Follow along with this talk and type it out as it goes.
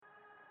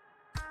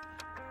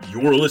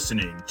You're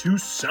listening to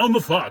Sound the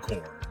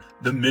Foghorn,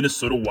 the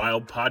Minnesota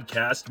Wild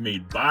podcast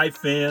made by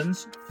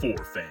fans for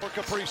fans. For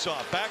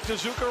Kaprizov, back to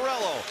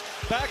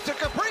Zuccarello, back to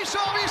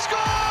Kaprizov, he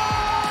scores!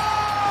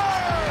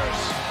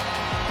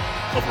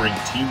 Covering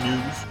team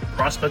news,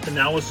 prospect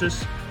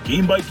analysis,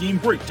 game-by-game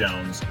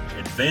breakdowns,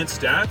 advanced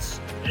stats,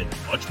 and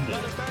much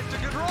more. Back to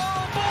Gaudreau,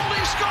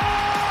 Boldy scores!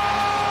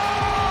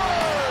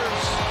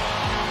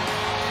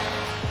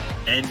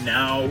 And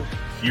now,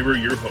 here are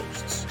your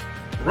hosts,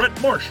 Brett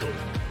Marshall,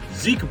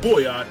 Zeke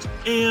Boyott,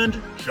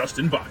 and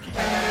Justin Bakke.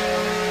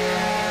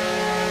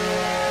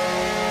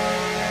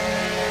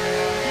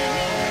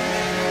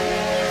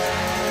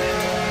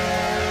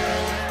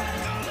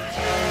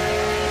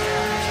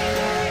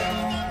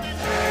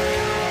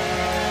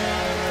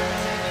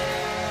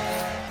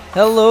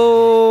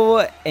 Hello,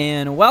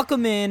 and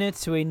welcome in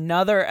to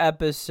another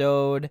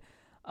episode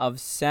of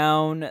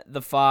Sound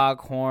the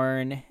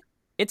Foghorn.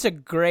 It's a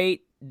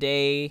great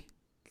day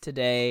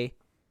today.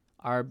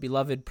 Our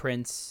beloved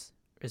Prince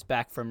is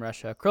back from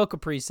Russia. Kirill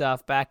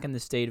Kaprizov back in the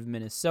state of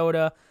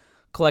Minnesota.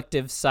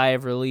 Collective sigh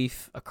of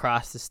relief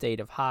across the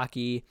state of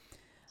hockey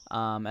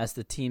as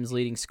the team's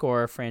leading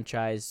scorer,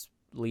 franchise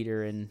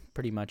leader in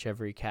pretty much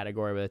every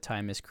category by the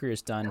time his career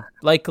is done,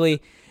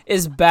 likely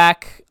is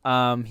back.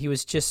 He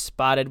was just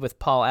spotted with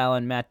Paul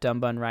Allen, Matt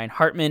Dumba, and Ryan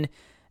Hartman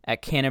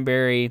at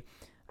Canterbury.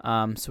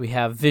 So we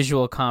have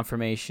visual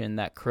confirmation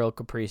that Kirill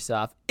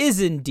Kaprizov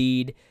is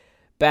indeed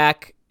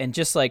back. And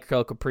just like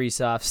Kirill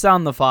Kaprizov,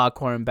 Sound the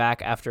Foghorn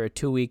back after a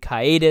 2-week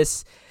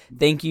hiatus.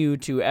 Thank you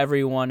to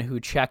everyone who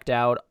checked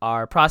out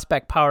our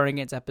Prospect Power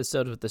Rankings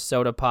episodes with the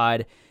Soda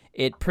Pod.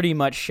 It pretty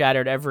much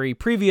shattered every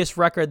previous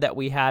record that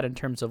we had in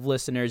terms of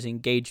listeners,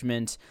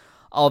 engagement,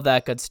 all of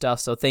that good stuff.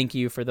 So thank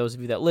you for those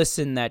of you that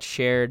listened, that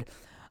shared.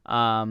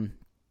 And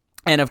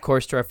of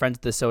course to our friends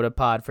at the Soda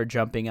Pod for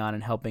jumping on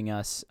and helping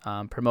us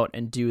promote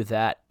and do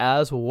that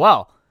as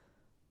well.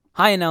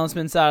 High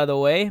announcements out of the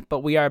way, but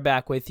we are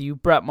back with you.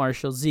 Brett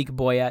Marshall, Zeke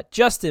Boyott,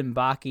 Justin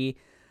Bakke.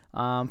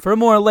 For a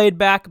more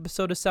laid-back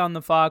episode of Sound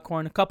the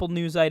Foghorn, a couple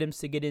news items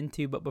to get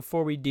into, but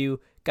before we do,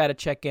 got to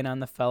check in on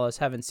the fellas.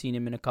 Haven't seen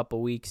him in a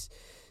couple weeks.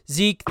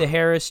 Zeke, the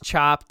hair is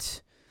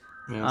chopped.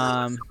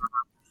 Yes.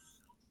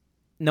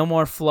 No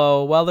more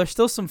flow. Well, there's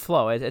still some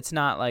flow. It's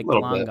not like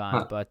long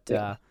gone, but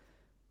yeah.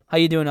 How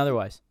you doing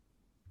otherwise?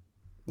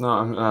 No,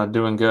 I'm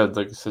doing good.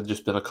 Like I said,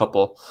 just been a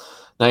couple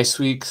nice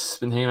weeks.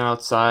 Been hanging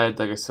outside.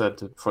 Like I said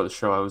before the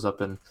show, I was up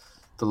in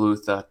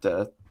Duluth at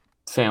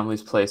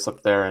family's place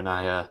up there, and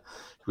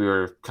we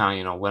were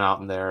kind of went out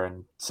in there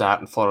and sat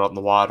and floated out in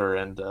the water.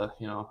 And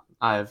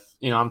I'm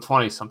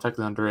 20, so I'm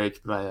technically underage,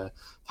 but I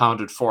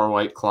pounded 4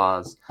 White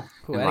Claws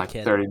in like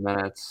 30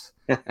 minutes.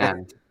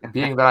 And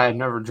being that I had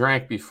never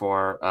drank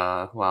before,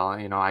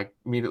 I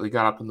immediately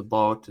got up in the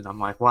boat, and I'm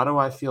like, why do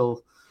I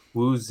feel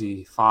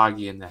woozy,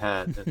 foggy in the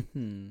head?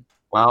 And,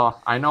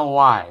 well, I know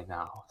why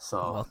now.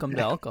 So welcome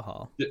to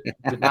alcohol.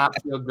 Did not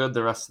feel good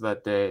the rest of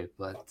that day,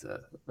 but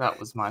that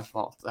was my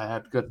fault.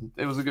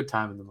 It was a good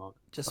time in the moment.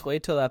 Just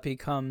wait till that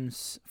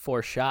becomes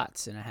 4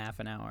 shots in a half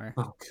an hour.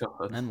 Oh,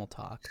 God. And then we'll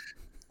talk.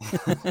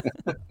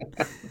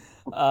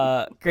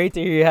 Great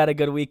to hear you had a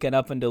good weekend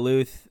up in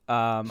Duluth.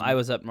 I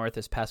was up north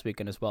this past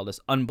weekend as well. This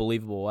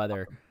unbelievable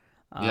weather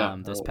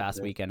this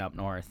past weekend up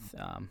north.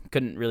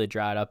 Couldn't really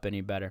dry it up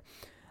any better.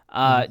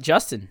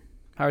 Justin,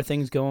 how are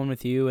things going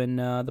with you and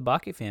the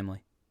Bakke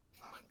family?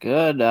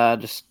 Good.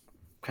 Just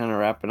kind of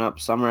wrapping up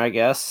summer, I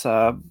guess.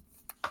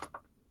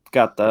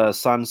 Got the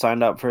son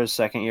signed up for his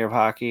second year of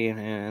hockey,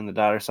 and the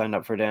daughter signed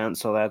up for dance.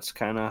 So that's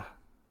kind of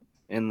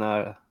in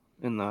the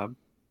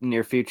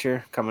near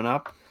future coming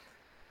up.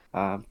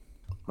 Other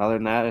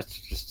than that, it's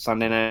just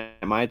Sunday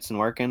nights and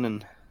working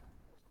and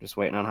just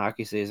waiting on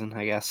hockey season,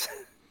 I guess.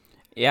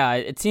 Yeah,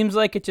 it seems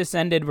like it just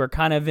ended. We're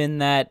kind of in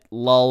that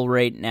lull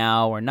right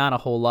now where not a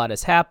whole lot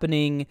is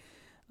happening.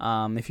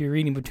 If you're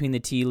reading between the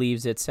tea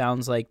leaves, it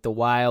sounds like the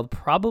Wild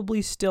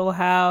probably still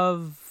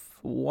have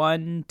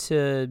 1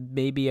 to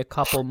maybe a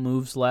couple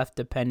moves left,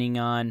 depending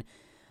on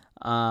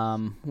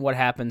what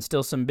happens.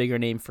 Still some bigger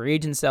name free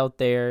agents out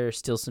there.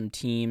 Still some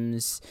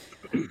teams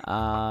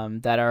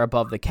that are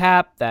above the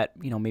cap that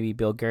maybe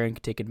Bill Guerin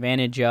could take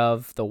advantage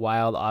of. The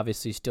Wild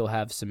obviously still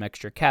have some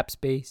extra cap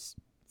space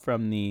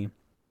from the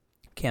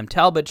Cam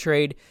Talbot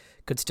trade.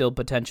 Could still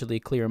potentially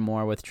clear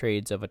more with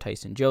trades of a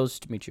Tyson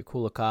Jost, Dmitry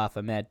Kulikov,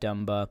 a Matt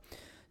Dumba.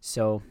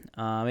 So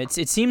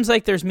it seems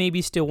like there's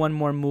maybe still one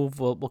more move.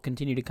 We'll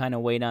continue to kind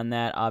of wait on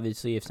that.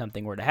 Obviously, if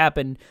something were to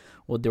happen,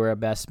 we'll do our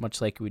best, much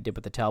like we did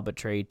with the Talbot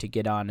trade, to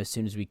get on as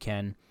soon as we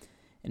can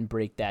and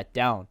break that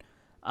down.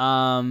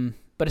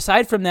 But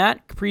aside from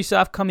that,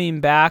 Kaprizov coming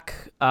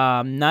back.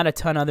 Not a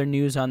ton other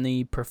news on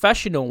the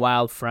professional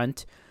Wild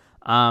front.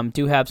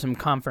 Do have some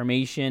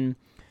confirmation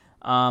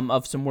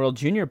of some World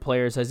Junior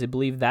players, as I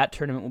believe that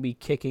tournament will be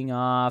kicking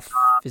off.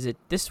 Is it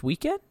this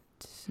weekend?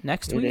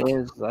 Next week? It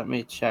is. Let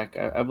me check.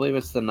 I believe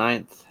it's the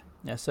 9th.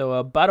 Yeah,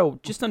 so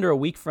just under a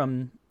week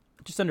from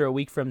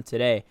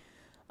today,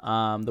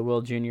 the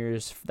World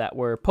Juniors that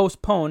were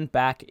postponed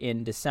back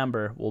in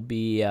December will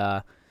be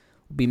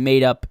be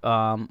made up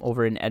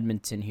over in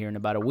Edmonton here in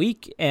about a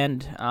week.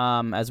 And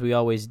as we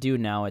always do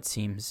now, it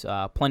seems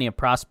plenty of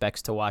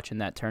prospects to watch in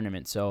that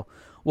tournament. So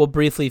we'll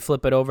briefly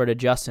flip it over to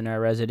Justin, our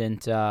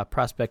resident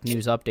prospect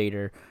news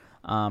updater,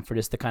 for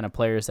just the kind of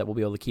players that we'll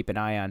be able to keep an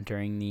eye on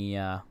during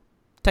the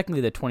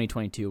technically the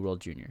 2022 World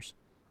Juniors.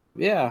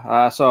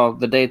 Yeah, so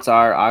the dates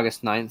are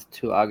August 9th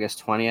to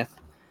August 20th.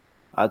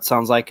 It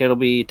sounds like it'll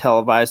be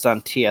televised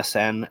on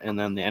TSN and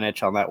then the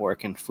NHL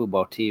Network and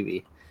Fubo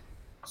TV.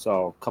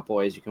 So a couple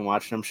ways you can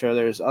watch it. I'm sure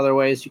there's other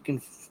ways you can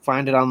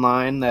find it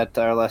online that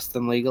are less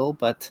than legal,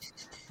 but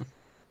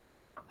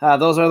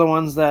those are the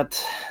ones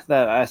that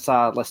I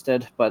saw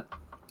listed. But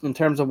in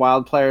terms of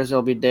Wild players,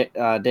 there'll be David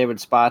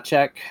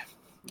Spacek.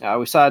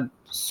 We saw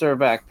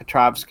Servac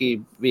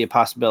Petrovsky be a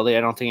possibility.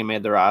 I don't think he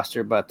made the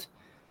roster, but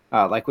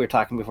like we were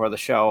talking before the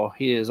show,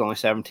 he is only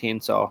 17,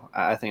 so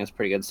I think it's a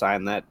pretty good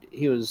sign that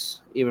he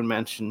was even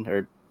mentioned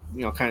or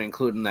kind of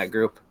included in that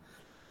group.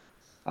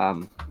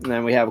 And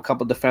then we have a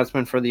couple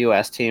defensemen for the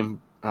U.S.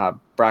 team,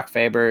 Brock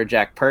Faber,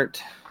 Jack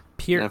Peart.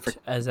 Peart,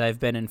 as I've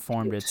been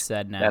informed, it's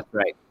said now. That's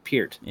right,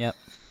 Peart. Yep.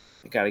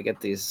 You got to get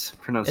these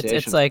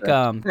pronunciations. It's like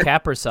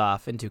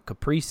Kaprizov into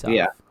Kaprizov.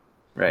 Yeah,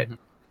 right.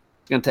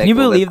 Mm-hmm. Can you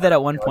believe that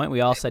at one point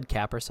we all said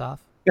Kaprizov?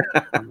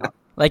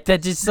 Like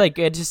that, just like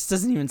it just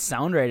doesn't even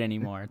sound right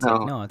anymore. It's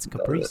no, it's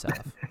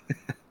Kaprizov.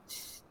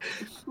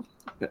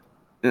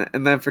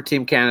 And then for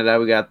Team Canada,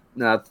 we got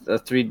the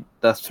three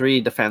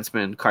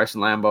defensemen: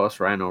 Carson Lambos,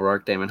 Ryan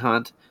O'Rourke, Damon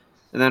Hunt.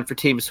 And then for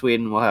Team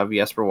Sweden, we'll have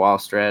Jesper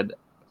Wallstedt,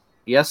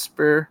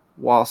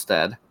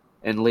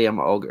 and Liam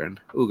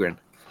Ogren.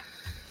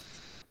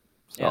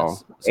 So,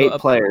 yes. 8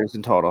 players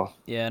in total.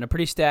 Yeah, and a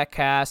pretty stacked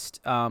cast.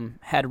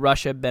 Had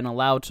Russia been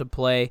allowed to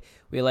play,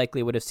 we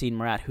likely would have seen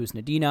Marat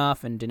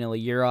Husnudinov and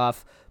Danila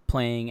Yurov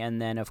playing.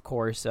 And then, of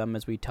course,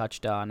 as we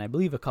touched on, I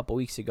believe a couple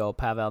weeks ago,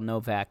 Pavel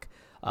Novak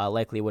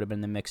likely would have been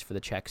in the mix for the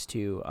Czechs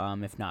too,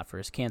 if not for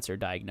his cancer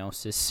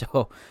diagnosis.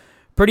 So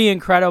pretty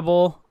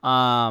incredible.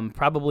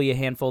 Probably a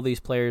handful of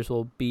these players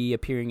will be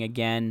appearing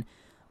again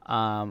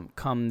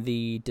come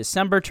the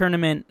December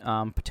tournament,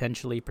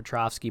 potentially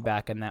Petrovsky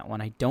back in that one.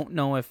 I don't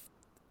know if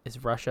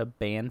is Russia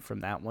banned from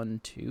that one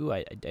too.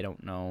 I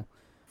don't know.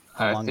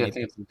 I think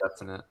it's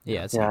indefinite.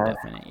 Yeah, it's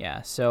indefinite.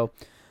 Yeah, so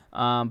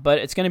but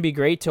it's going to be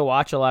great to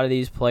watch a lot of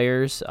these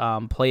players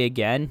play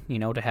again.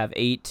 To have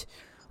 8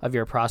 of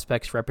your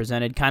prospects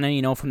represented,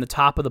 kind of from the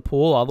top of the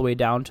pool all the way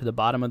down to the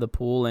bottom of the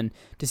pool, and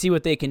to see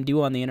what they can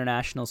do on the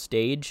international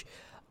stage.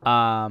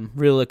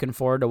 Really looking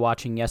forward to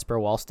watching Jesper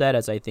Wallstedt,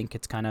 as I think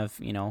it's kind of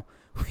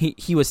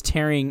he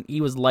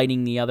was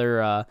lighting the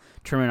other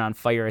tournament on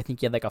fire. I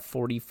think he had like a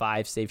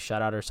 45 save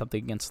shutout or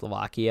something against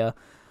Slovakia,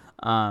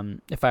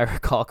 if I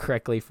recall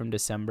correctly, from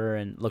December,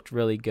 and looked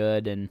really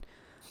good, and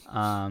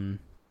going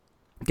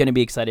to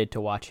be excited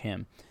to watch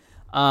him.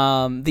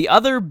 The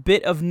other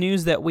bit of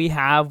news that we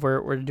have,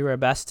 we're going to do our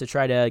best to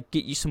try to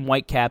get you some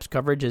Whitecaps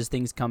coverage as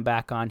things come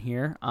back on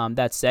here.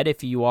 That said,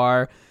 if you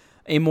are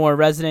a more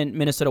resident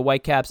Minnesota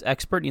Whitecaps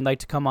expert and you'd like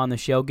to come on the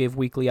show, give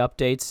weekly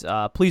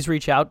updates, please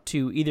reach out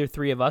to either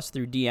 3 of us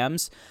through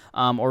DMs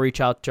or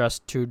reach out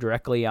just to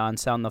directly on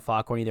Sound the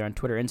Foghorn, either on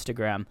Twitter or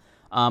Instagram,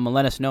 and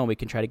let us know. We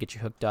can try to get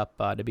you hooked up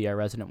to be our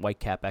resident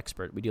Whitecap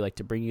expert. We do like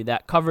to bring you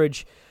that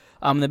coverage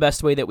the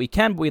best way that we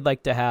can, but we'd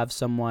like to have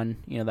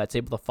someone that's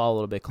able to follow a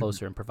little bit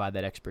closer and provide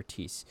that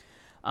expertise.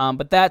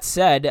 But that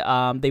said,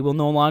 they will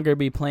no longer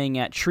be playing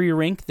at Tree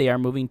Rink. They are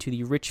moving to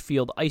the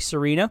Richfield Ice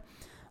Arena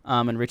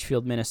in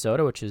Richfield,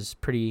 Minnesota, which is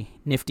pretty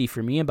nifty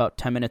for me, about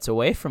 10 minutes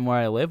away from where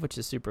I live, which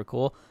is super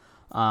cool.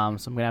 So I'm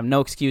going to have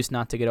no excuse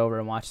not to get over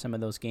and watch some of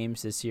those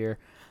games this year.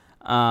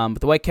 But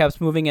the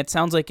Whitecaps moving, it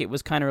sounds like it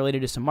was kind of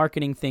related to some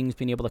marketing things,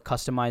 being able to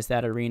customize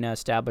that arena,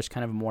 establish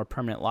kind of a more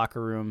permanent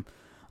locker room,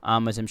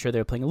 as I'm sure they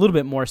were playing a little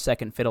bit more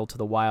second fiddle to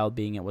the Wild,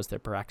 being it was their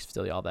practice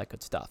facility, all that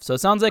good stuff. So it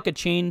sounds like a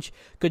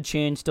good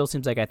change. Still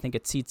seems like I think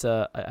it seats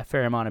a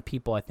fair amount of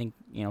people. I think,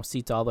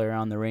 seats all the way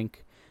around the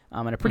rink.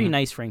 And a pretty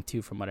nice rink,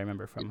 too, from what I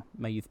remember from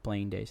my youth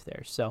playing days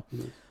there. So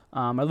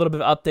a little bit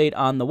of update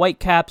on the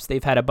Whitecaps.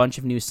 They've had a bunch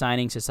of new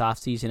signings this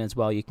offseason as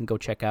well. You can go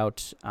check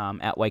out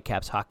at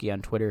Whitecaps Hockey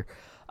on Twitter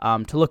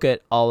to look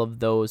at all of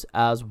those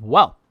as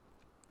well.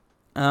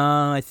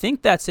 I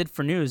think that's it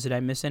for news. Did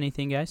I miss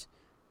anything, guys?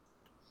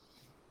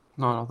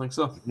 No, I don't think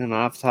so. No,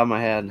 not off the top of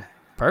my head.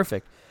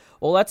 Perfect.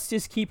 Well, let's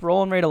just keep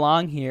rolling right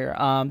along here.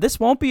 This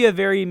won't be a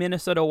very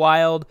Minnesota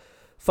Wild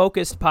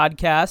focused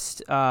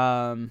podcast,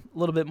 a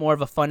little bit more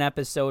of a fun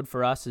episode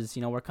for us, as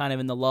we're kind of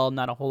in the lull,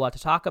 not a whole lot to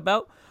talk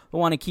about. We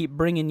want to keep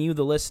bringing you,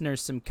 the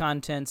listeners, some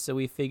content, so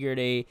we figured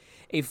a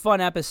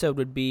fun episode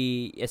would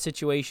be a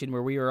situation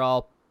where we were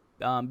all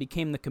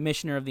became the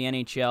commissioner of the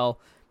NHL,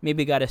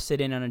 maybe got to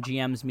sit in on a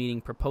GM's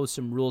meeting, propose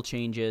some rule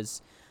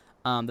changes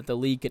that the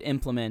league could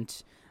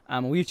implement.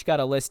 We each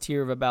got a list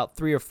here of about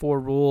 3 or 4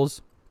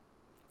 rules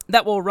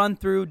that we'll run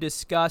through,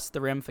 discuss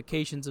the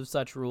ramifications of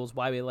such rules,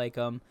 why we like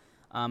them,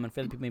 and for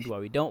other people, maybe why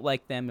we don't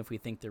like them, if we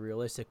think they're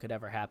realistic, could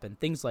ever happen,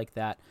 things like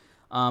that.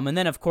 And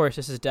then, of course,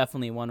 this is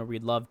definitely one where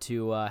we'd love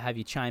to have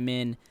you chime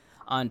in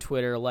on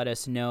Twitter, let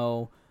us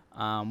know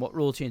what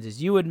rule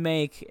changes you would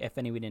make, if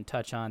any we didn't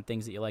touch on,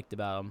 things that you liked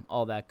about them,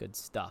 all that good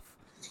stuff.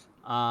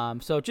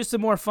 So just a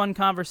more fun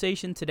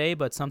conversation today,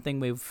 but something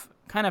we've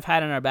kind of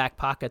had in our back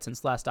pocket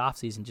since last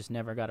offseason, just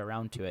never got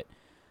around to it.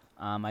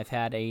 I've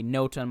had a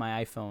note on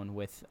my iPhone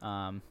with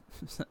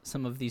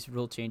some of these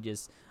rule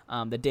changes.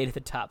 The date at the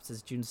top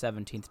says June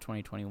 17th,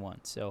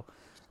 2021. So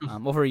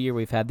over a year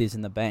we've had these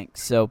in the bank.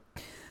 So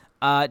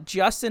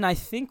Justin, I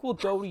think we'll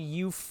go to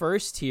you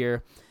first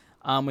here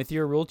with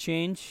your rule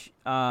change.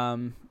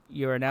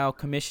 You are now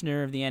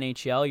commissioner of the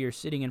NHL. You're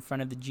sitting in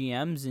front of the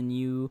GMs, and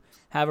you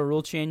have a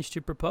rule change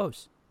to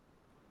propose.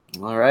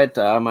 All right.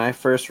 My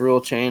first rule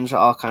change,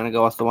 I'll kind of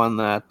go with the one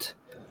that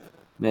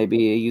maybe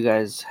you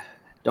guys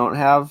don't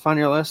have on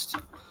your list.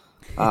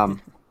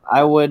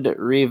 I would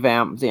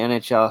revamp the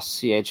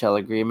NHL-CHL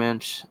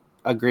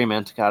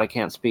agreement. God, I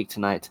can't speak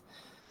tonight.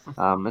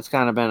 It's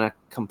kind of been a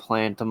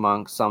complaint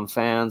among some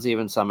fans,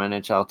 even some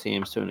NHL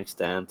teams to an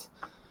extent.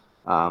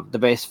 The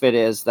base fit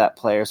is that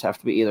players have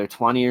to be either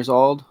 20 years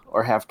old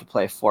or have to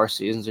play 4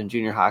 seasons in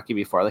junior hockey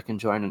before they can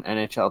join an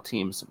NHL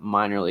team's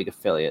minor league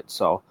affiliate.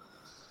 So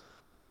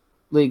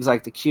leagues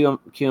like the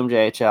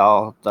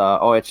QMJHL, the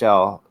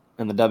OHL,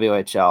 and the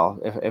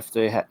WHL, if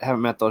they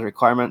haven't met those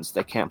requirements,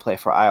 they can't play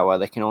for Iowa.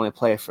 They can only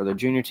play for their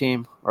junior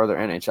team or their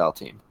NHL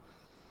team.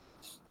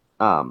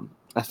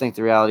 I think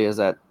the reality is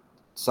that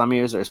some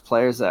years there's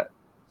players that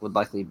would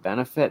likely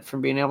benefit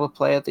from being able to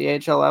play at the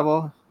AHL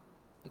level.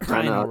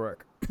 Ryan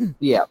O'Rourke.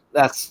 Yeah,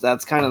 that's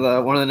kind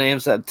of one of the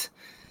names that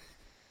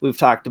we've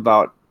talked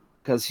about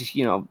because,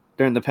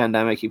 during the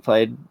pandemic he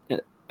played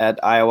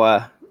at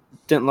Iowa,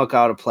 didn't look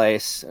out of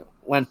place,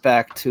 went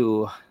back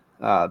to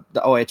the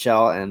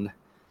OHL, and I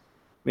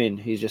mean,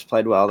 he's just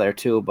played well there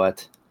too,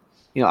 but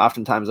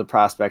oftentimes a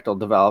prospect will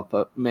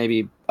develop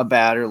maybe a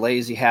bad or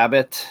lazy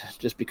habit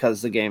just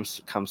because the game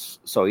comes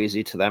so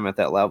easy to them at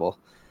that level.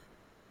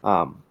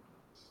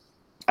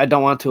 I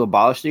don't want to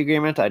abolish the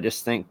agreement. I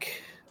just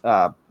think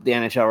the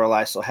NHL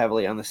relies so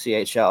heavily on the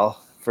CHL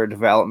for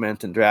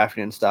development and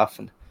drafting and stuff,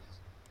 and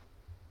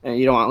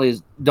you don't want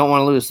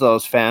to lose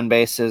those fan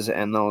bases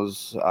and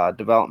those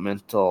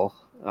developmental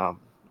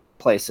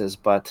places.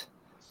 But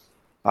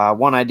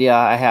one idea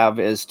I have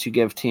is to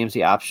give teams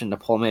the option to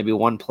pull maybe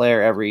one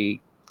player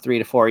every 3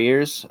 to 4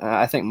 years.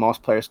 I think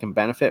most players can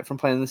benefit from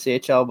playing in the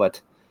CHL, but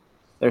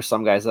there's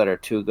some guys that are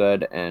too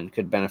good and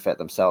could benefit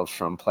themselves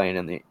from playing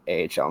in the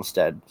AHL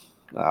instead.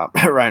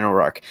 Ryan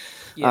O'Rourke.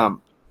 Yeah.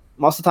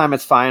 Most of the time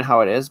it's fine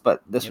how it is,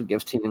 but this would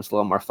give teams a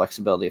little more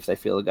flexibility if they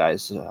feel the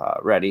guy's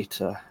ready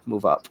to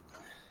move up.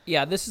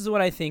 Yeah, this is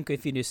what I think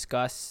if you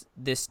discuss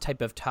this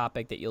type of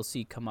topic that you'll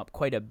see come up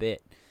quite a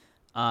bit.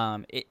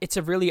 It's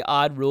a really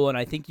odd rule, and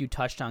I think you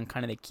touched on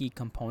kind of the key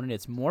component.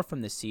 It's more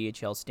from the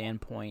CHL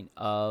standpoint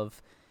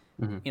of,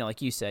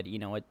 like you said,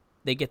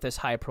 they get this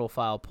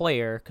high-profile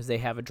player because they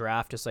have a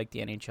draft just like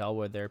the NHL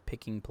where they're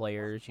picking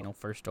players,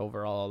 first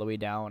overall all the way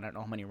down. I don't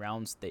know how many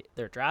rounds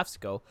their drafts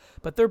go,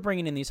 but they're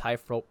bringing in these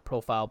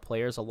high-profile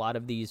players. A lot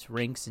of these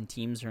rinks and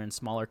teams are in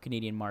smaller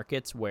Canadian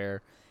markets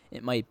where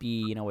it might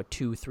be, a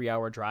 2-3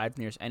 hour drive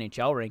near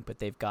NHL rink, but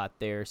they've got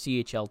their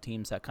CHL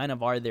teams that kind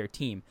of are their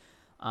team.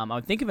 I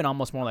would think of it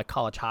almost more like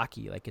college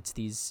hockey. Like it's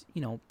these,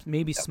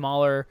 maybe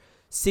smaller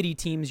city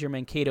teams, your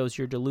Mankato's,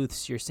 your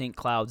Duluths, your St.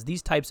 Clouds,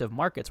 these types of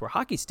markets where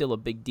hockey's still a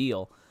big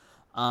deal.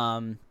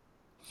 And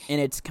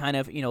it's kind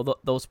of,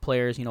 those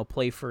players,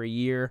 play for a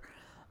year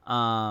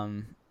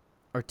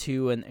or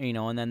two, and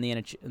then the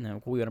NHL, and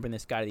then we want to bring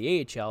this guy to the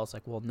AHL. It's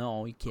like, well,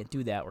 no, you can't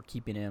do that. We're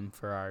keeping him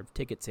for our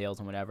ticket sales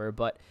and whatever.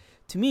 But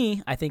to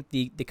me, I think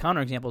the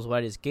counterexample is what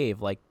I just gave.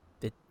 Like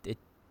it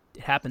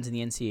happens in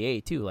the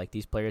NCAA too. Like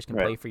these players can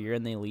play for a year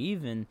and they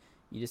leave, and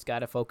you just got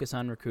to focus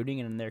on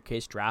recruiting and in their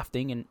case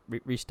drafting and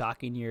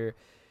restocking your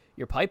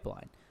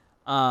pipeline.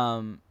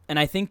 And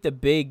I think the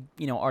big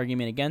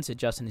argument against it,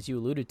 Justin, as you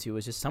alluded to,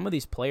 is just some of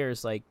these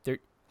players, like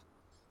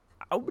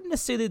I wouldn't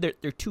say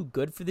that they're too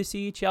good for the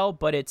CHL,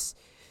 but it's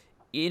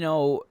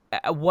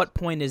at what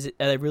point are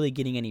they really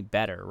getting any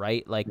better,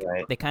 right? Like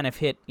they kind of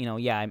hit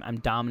I'm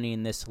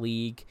dominating this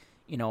league.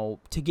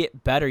 To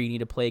get better, you need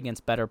to play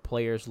against better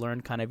players, learn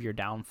kind of your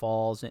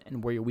downfalls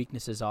and where your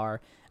weaknesses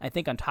are. I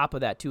think on top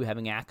of that, too,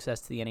 having access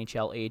to the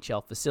NHL,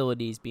 AHL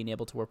facilities, being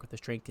able to work with the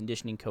strength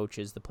conditioning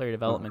coaches, the player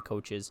development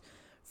coaches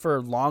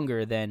for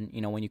longer than,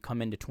 when you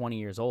come into 20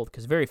 years old,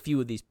 because very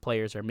few of these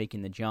players are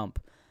making the jump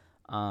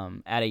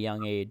at a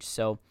young age.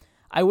 So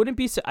I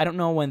don't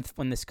know when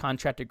this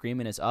contract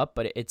agreement is up,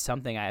 but it's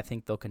something I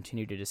think they'll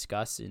continue to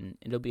discuss, and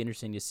it'll be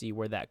interesting to see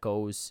where that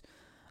goes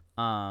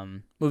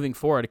moving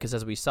forward, because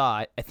as we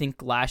saw, I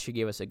think last year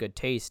gave us a good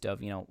taste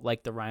of,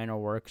 like the Ryan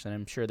O'Rourkes, and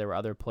I'm sure there were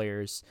other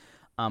players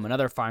and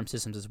other farm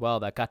systems as well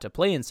that got to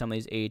play in some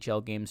of these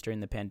AHL games during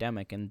the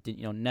pandemic and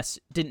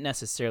didn't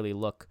necessarily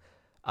look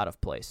out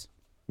of place.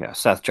 Yeah,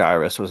 Seth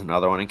Jarvis was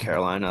another one in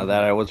Carolina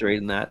that I was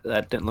reading that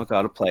didn't look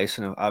out of place,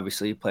 and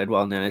obviously he played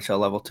well in the NHL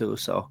level too.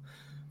 So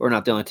we're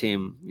not the only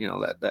team,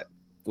 that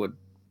would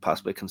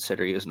possibly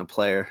consider using a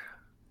player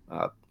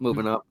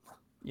moving up.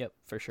 Yep,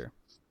 for sure.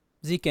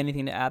 Zeke,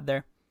 anything to add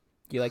there?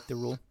 Do you like the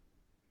rule?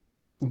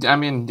 I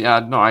mean, yeah,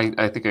 no, I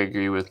think I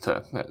agree with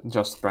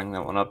just bringing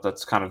that one up.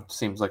 That's kind of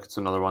seems like it's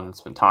another one that's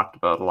been talked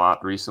about a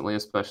lot recently,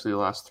 especially the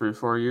last 3 or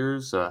 4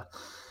 years. I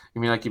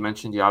mean, like you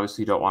mentioned, you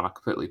obviously don't want to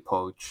completely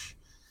poach,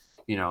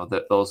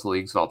 that those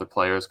leagues, all their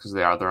players, because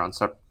they are their own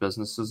separate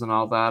businesses and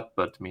all that.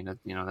 But I mean,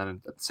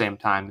 then at the same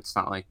time, it's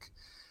not like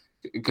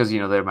because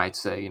they might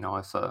say,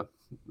 if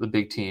the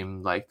big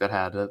team like that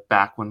had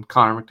back when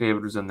Connor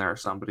McDavid was in there or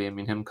somebody, I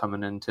mean, him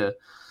coming into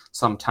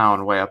some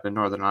town way up in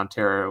northern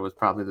Ontario was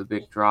probably the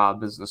big draw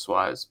business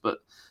wise. But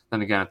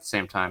then again, at the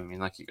same time, I mean,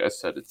 like you guys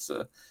said, it's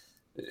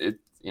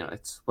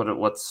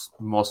what's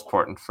most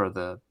important for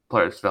the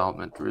players'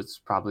 development. It's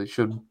probably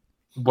should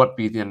what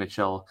be the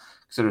NHL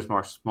considers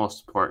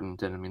most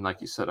important. And I mean, like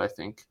you said, I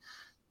think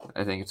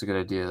it's a good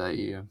idea that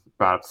you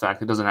brought up the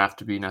fact it doesn't have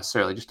to be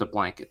necessarily just a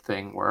blanket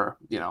thing where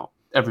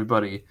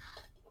everybody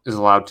is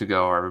allowed to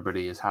go or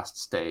everybody has to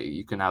stay.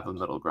 You can have a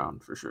middle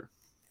ground for sure.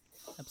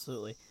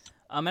 Absolutely.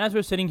 And as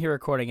we're sitting here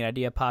recording, an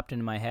idea popped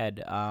into my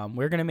head.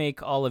 We're going to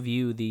make all of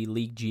you the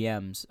league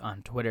GMs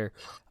on Twitter.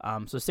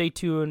 So stay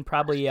tuned.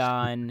 Probably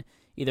on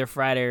either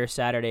Friday or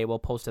Saturday, we'll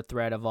post a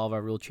thread of all of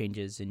our rule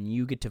changes, and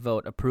you get to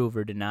vote approve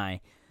or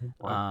deny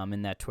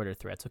in that Twitter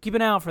thread. So keep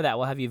an eye out for that.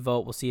 We'll have you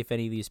vote. We'll see if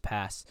any of these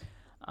pass.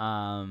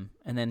 And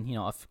then,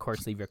 of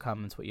course, leave your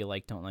comments what you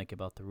like, don't like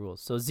about the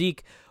rules. So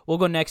Zeke, we'll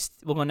go next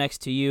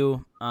to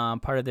you.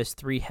 Part of this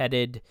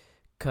three-headed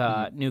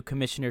new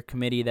commissioner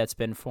committee that's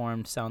been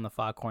formed. Sound the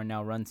Foghorn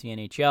now runs the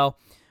NHL.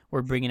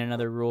 We're bringing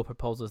another rule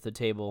proposal to the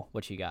table.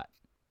 What you got?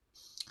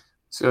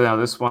 So now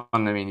this one, I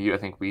mean, I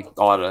think we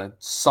all had a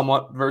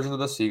somewhat version of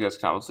this, so you guys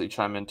can obviously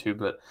chime in too.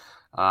 But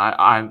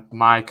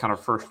my kind of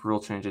first rule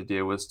change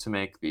idea was to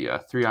make the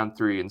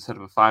 3-on-3 instead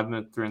of a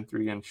 5-minute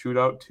 3-on-3 and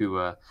shootout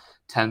to a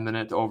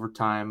 10-minute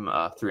overtime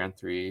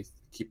 3-on-3.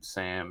 Keep the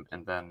same,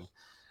 and then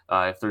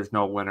if there's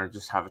no winner,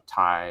 just have a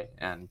tie.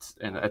 And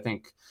I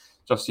think.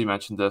 Just you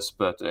mentioned this,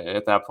 but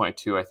at that point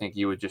too, I think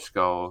you would just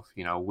go,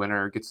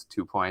 winner gets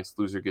 2 points,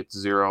 loser gets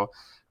 0,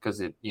 because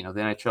the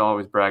NHL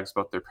always brags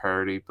about their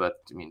parity. But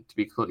I mean, to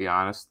be completely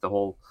honest, the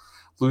whole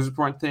loser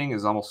point thing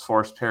is almost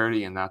forced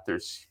parity in that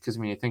because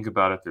you think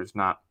about it, there's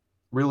not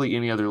really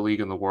any other league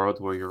in the world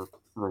where you're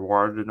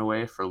rewarded in a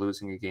way for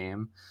losing a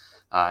game.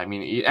 I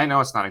mean, I know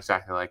it's not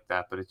exactly like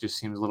that, but it just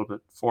seems a little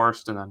bit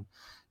forced. And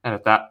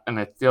the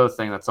other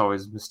thing that's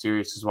always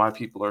mysterious is why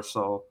people are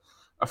so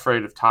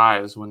afraid of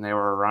ties when they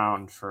were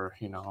around for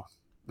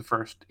the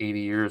first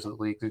 80 years of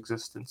the league's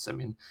existence.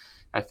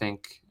 I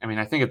think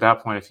at that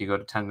point, if you go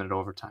to 10-minute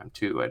overtime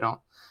too, I don't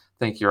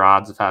think your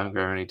odds of having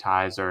very many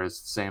ties are as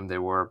the same they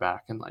were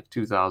back in like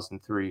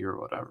 2003 or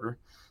whatever,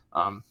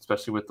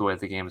 especially with the way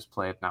the game is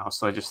played now.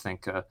 So I just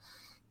think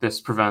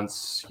this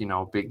prevents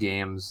big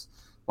games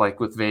like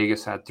with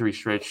Vegas had 3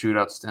 straight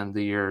shootouts to end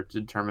the year to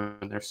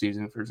determine their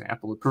season, for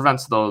example. It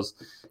prevents those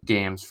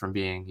games from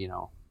being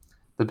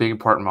the big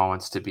important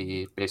moments to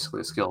be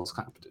basically a skills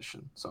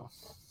competition. So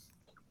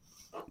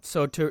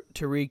to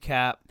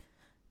recap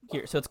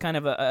here, so it's kind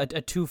of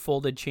a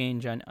two-folded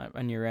change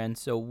on your end.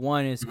 So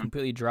one is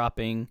completely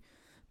dropping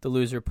the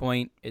loser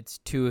point. It's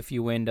 2 if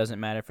you win, doesn't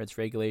matter if it's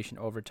regulation,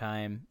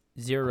 overtime,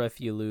 0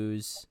 if you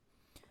lose,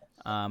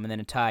 and then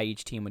a tie,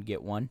 each team would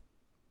get 1.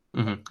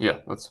 Mm-hmm. Yeah,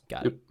 that's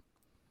got it.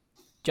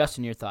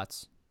 Justin, your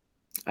thoughts?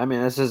 I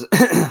mean, this is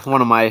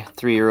one of my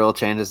 3 rule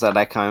changes that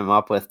I came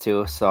up with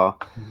too. So,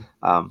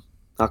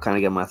 I'll kind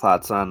of give my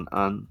thoughts on.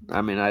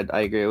 I mean,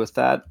 I agree with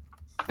that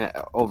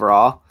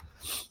overall.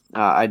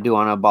 I do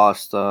want to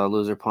abolish the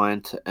loser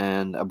point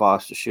and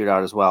abolish the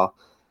shootout as well.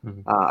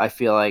 Mm-hmm. I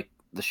feel like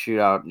the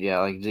shootout,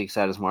 like Zeke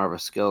said, is more of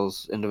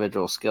a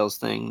individual skills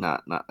thing,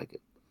 not like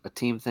a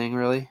team thing,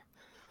 really.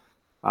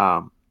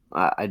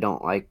 I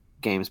don't like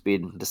games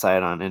being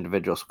decided on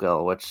individual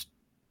skill, which,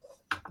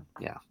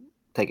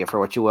 take it for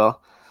what you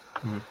will.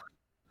 Mm-hmm.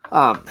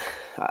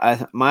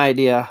 My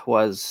idea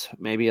was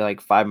maybe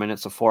like 5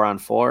 minutes of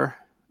 4-on-4,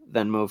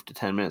 then move to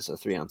 10 minutes of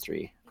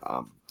 3-on-3.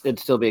 It'd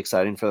still be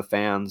exciting for the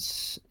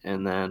fans.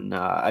 And then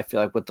I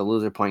feel like with the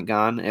loser point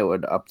gone, it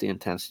would up the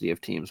intensity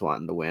of teams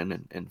wanting to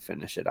win and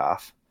finish it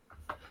off.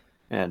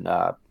 And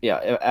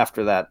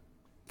after that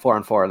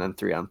 4-on-4 and then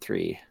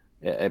 3-on-3,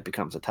 it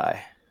becomes a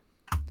tie.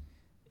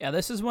 Yeah,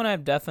 this is one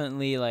I've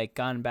definitely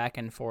gone back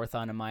and forth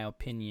on in my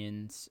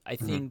opinions. I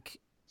think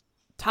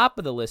top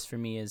of the list for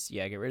me is,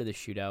 get rid of the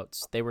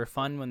shootouts. They were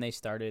fun when they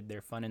started.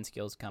 They're fun in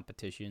skills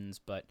competitions,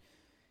 but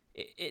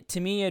to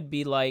me, it'd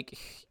be like,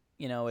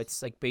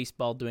 it's like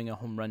baseball doing a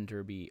home run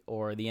derby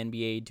or the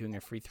NBA doing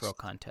a free throw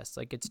contest.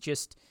 It's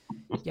just,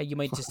 you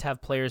might just have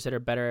players that are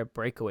better at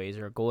breakaways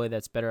or a goalie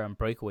that's better on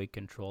breakaway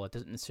control. It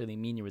doesn't necessarily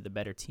mean you were the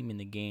better team in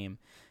the game.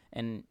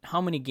 And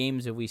how many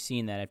games have we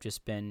seen that have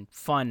just been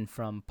fun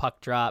from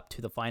puck drop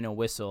to the final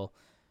whistle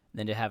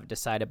than to have it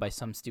decided by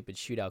some stupid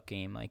shootout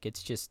game?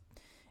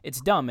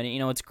 It's dumb, and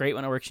it's great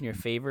when it works in your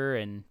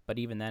favor, but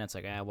even then, it's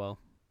like,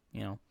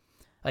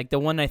 the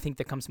one I think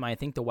that comes to mind, I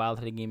think the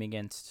Wild-headed game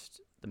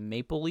against the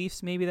Maple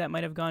Leafs, maybe that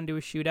might have gone to a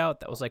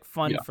shootout. That was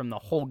fun from the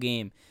whole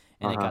game,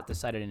 and it got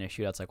decided in a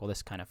shootout. It's like, well,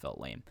 this kind of felt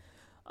lame.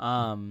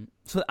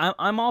 So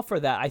I'm all for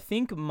that. I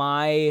think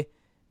my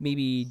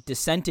maybe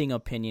dissenting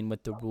opinion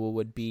with the rule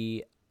would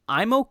be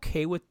I'm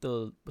okay with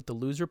the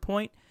loser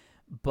point,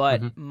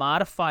 but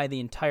modify the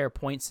entire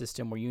point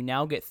system where you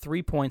now get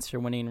 3 points for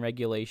winning in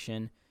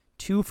regulation,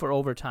 2 for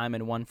overtime,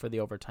 and 1 for the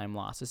overtime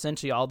loss.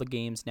 Essentially, all the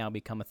games now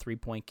become a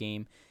 3-point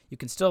game. You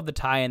can still have the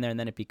tie in there, and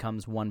then it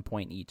becomes 1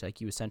 point each.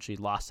 Like you essentially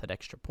lost that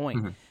extra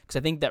point. Because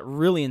I think that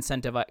really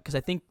incentivizes. Because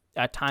I think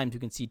at times you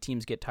can see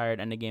teams get tired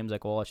end of games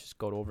like, well, let's just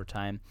go to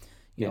overtime.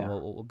 You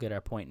know, we'll get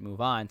our point and move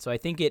on. So I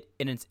think it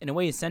in a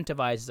way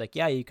incentivizes like,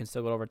 yeah, you can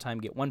still go to overtime,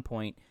 get 1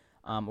 point,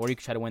 or you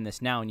can try to win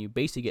this now, and you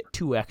basically get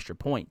 2 extra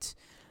points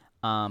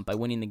by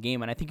winning the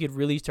game. And I think you'd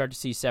really start to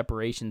see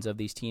separations of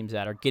these teams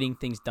that are getting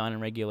things done in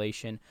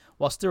regulation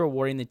while still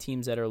rewarding the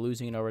teams that are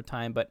losing in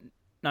overtime, but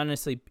not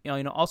necessarily,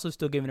 also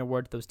still giving a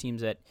reward to those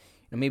teams that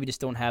maybe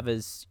just don't have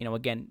as,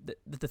 again,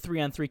 the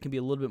 3-on-3 can be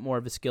a little bit more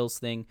of a skills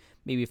thing.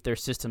 Maybe if their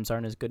systems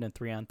aren't as good in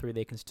 3-on-3,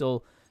 they can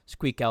still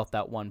squeak out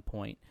that 1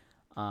 point.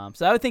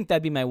 So I would think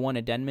that'd be my one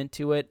addendum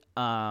to it.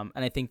 And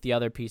I think the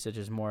other piece is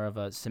just more of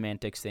a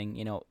semantics thing.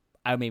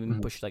 I would maybe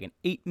push like an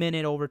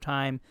 8-minute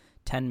overtime,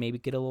 10 maybe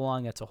get a little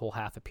long. That's a whole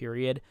half a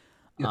period.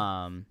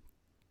 Yeah.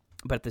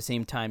 But at the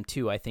same time,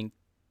 too, I think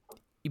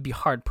you'd be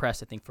hard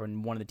pressed, I think, for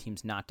one of the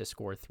teams not to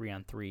score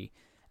 3-on-3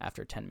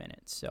 after 10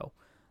 minutes. So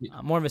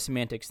more of a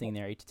semantics thing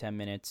there, 8 to 10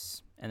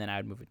 minutes, and then I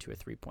would move it to a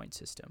 3-point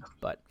system.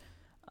 But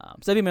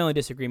so that'd be my only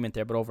disagreement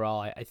there. But overall,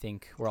 I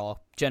think we're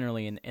all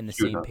generally in the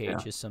same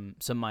page. Just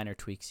some minor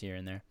tweaks here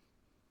and there.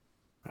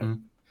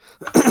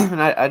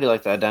 And I do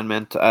like the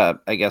addendum.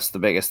 I guess the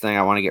biggest thing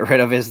I want to get rid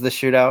of is the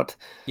shootout.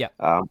 Yeah.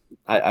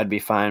 I'd be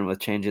fine with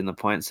changing the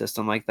point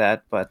system like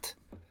that, but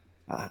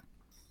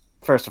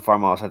first and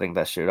foremost, I think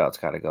that shootout's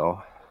got to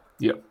go.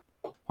 Yep,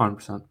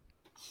 100%.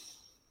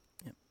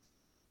 Yep,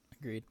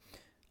 agreed.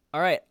 All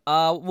right,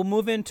 we'll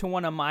move into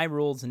one of my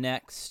rules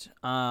next.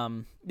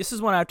 This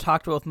is one I've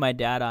talked with my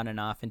dad on and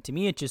off, and to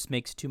me it just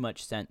makes too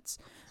much sense.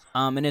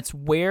 And it's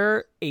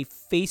where a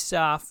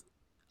face-off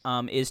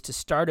is to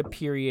start a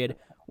period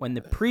when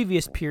the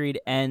previous period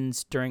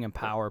ends during a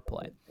power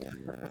play.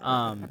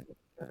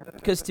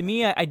 Because to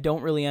me, I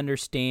don't really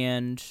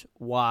understand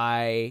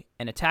why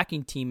an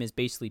attacking team is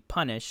basically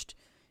punished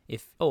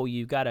if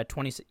you got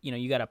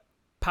a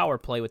power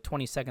play with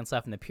 20 seconds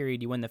left in the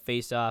period, you win the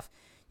face-off,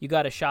 you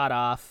got a shot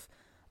off,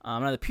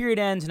 now the period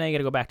ends, and now you got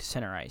to go back to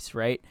center ice,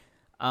 right?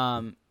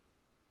 And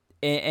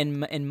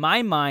in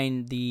my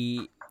mind,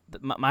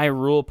 my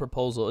rule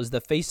proposal is the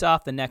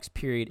face-off the next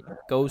period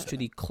goes to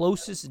the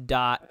closest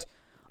dot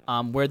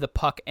where the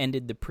puck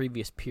ended the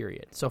previous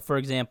period. So, for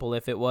example,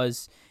 if it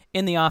was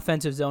in the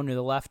offensive zone near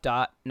the left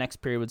dot, next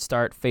period would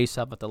start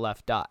face-off at the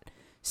left dot.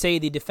 Say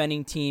the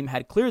defending team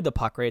had cleared the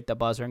puck right at the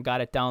buzzer and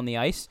got it down the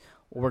ice.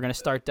 Well, we're going to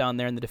start down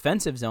there in the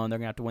defensive zone. They're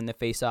going to have to win the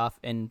face-off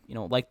and,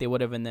 like they would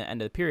have in the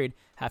end of the period,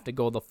 have to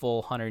go the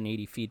full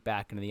 180 feet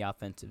back into the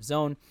offensive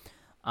zone.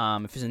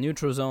 If it's a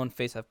neutral zone,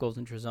 face-off goes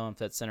neutral zone. If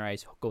that's center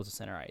ice, goes to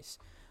center ice.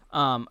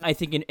 I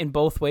think in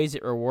both ways,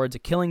 it rewards a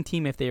killing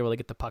team if they were able to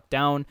get the puck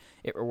down.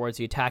 It rewards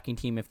the attacking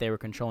team if they were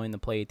controlling the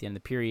play at the end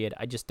of the period.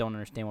 I just don't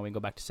understand why we go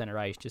back to center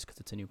ice just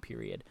because it's a new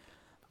period.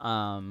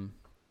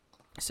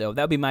 So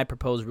that would be my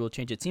proposed rule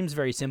change. It seems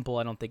very simple.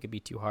 I don't think it'd be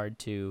too hard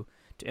to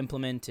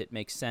implement. It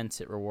makes sense.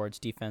 It rewards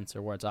defense, it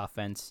rewards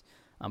offense.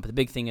 But the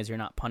big thing is you're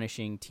not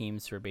punishing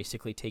teams for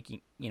basically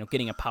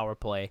getting a power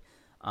play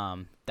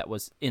that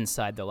was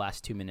inside the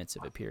last 2 minutes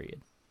of a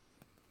period.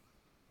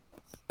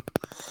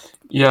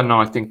 Yeah, no,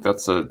 I think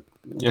that's a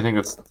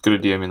good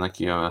idea. I mean, like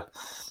you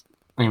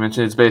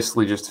mentioned, it's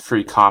basically just a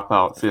free cop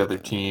out for the other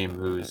team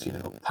who's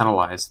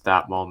penalized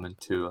that moment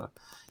to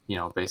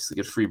basically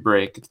get a free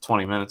break at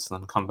 20 minutes and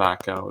then come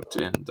back out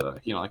and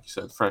like you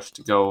said, fresh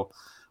to go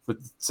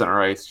with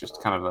center ice,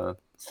 just kind of a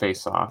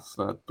face off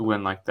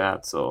win like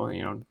that. So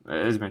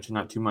as mentioned,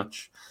 not too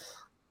much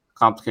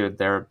complicated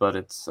there, but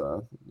it's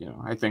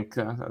I think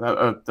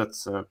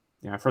that's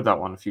I've heard that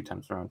one a few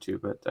times around too,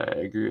 but I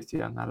agree with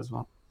you on that as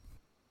well.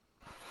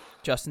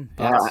 Justin?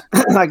 Yeah,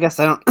 I guess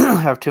I don't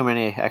have too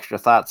many extra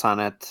thoughts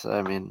on it.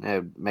 I mean, it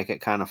would make it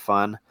kind of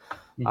fun.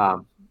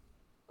 Mm-hmm.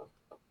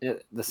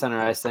 The center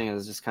ice thing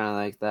is just kind of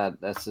like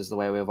that. That's just the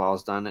way we've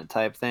always done it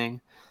type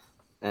thing.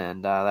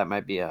 And that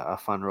might be a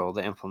fun rule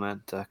to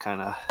implement to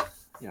kind of,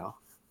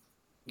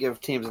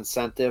 give teams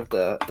incentive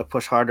to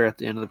push harder at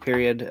the end of the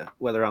period,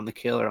 whether on the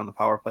kill or on the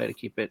power play, to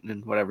keep it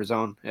in whatever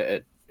zone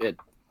it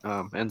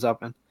ends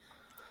up in.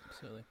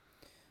 Absolutely.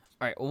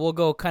 All right, well, we'll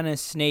go kind of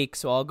snake,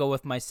 so I'll go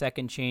with my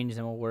second change,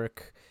 and we'll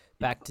work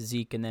back to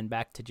Zeke and then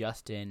back to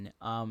Justin.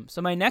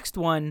 So my next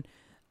one,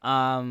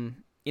 I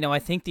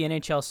think the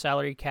NHL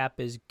salary cap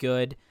is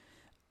good.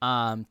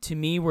 To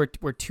me, we're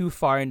too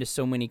far into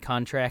so many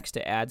contracts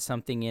to add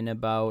something in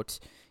about,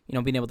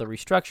 being able to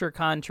restructure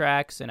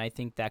contracts, and I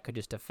think that could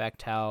just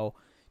affect how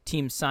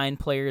teams sign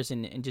players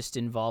and just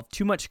involve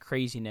too much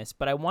craziness.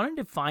 But I wanted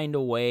to find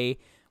a way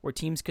where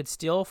teams could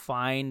still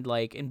find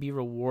and be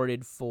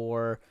rewarded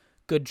for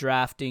good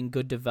drafting,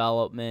 good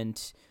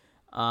development,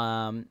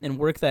 and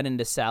work that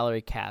into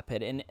salary cap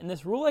hit. And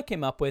this rule I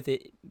came up with,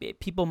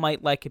 people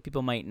might like it,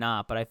 people might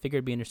not, but I figured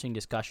it'd be an interesting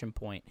discussion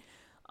point.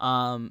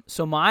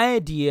 So my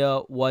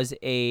idea was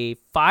a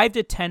 5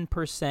 to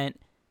 10%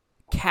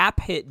 cap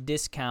hit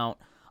discount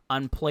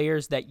on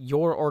players that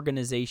your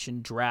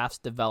organization drafts,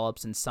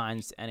 develops, and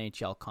signs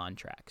NHL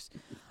contracts.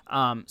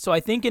 So I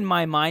think in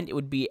my mind it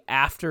would be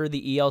after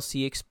the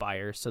ELC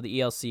expires. So the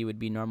ELC would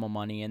be normal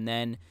money, and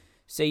then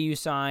say you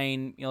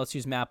sign, let's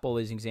use Matt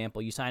Boldy as an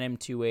example. You sign him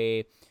to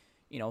a,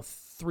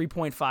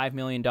 $3.5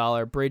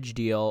 million bridge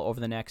deal over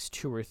the next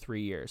 2 or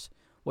 3 years.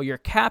 Well, your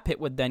cap hit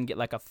would then get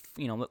like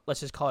let's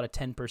just call it a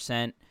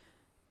 10%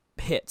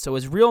 hit. So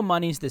his real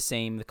money's the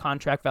same. The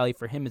contract value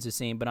for him is the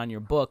same, but on your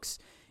books,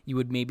 you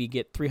would maybe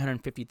get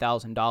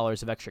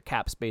 $350,000 of extra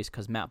cap space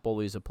because Matt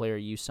Boldy is a player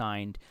you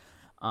signed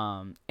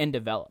and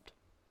developed.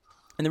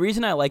 And the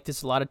reason I like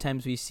this, a lot of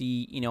times we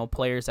see,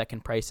 players that can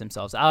price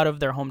themselves out of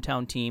their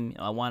hometown team.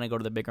 I want to go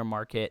to the bigger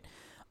market.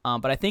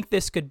 But I think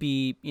this could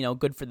be,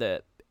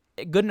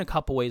 good in a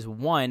couple ways.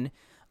 One,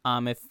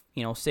 if,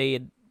 say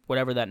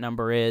whatever that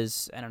number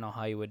is, I don't know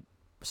how you would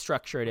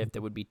structure it, if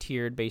it would be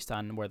tiered based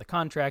on where the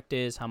contract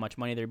is, how much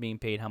money they're being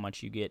paid, how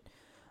much you get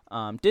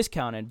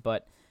discounted.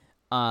 But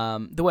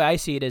the way I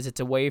see it is it's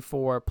a way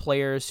for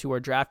players who are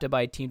drafted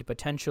by a team to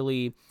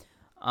potentially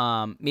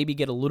maybe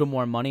get a little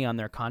more money on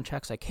their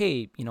contracts. Like,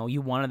 hey,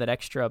 you wanted that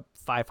extra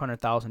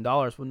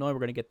 $500,000. Well, no, we're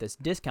going to get this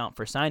discount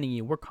for signing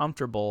you. We're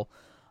comfortable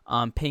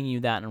paying you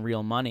that in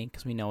real money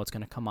because we know it's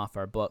going to come off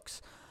our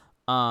books.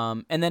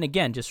 And then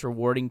again, just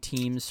rewarding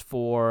teams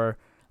for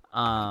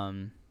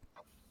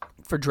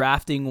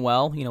drafting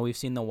well. We've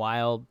seen the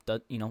Wild,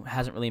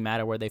 hasn't really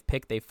mattered where they've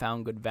picked. They've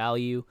found good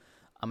value.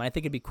 I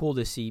think it'd be cool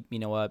to see,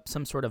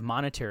 some sort of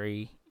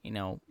monetary,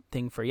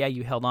 thing for,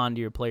 you held on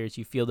to your players,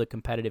 you fielded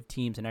competitive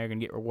teams, and now you're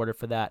going to get rewarded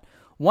for that.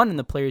 One, in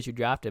the players you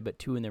drafted, but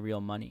two, in the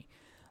real money.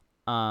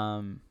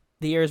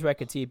 The areas where I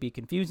could see it be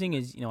confusing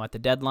is, at the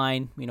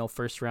deadline,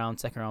 first round,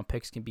 second round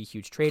picks can be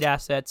huge trade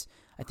assets.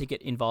 I think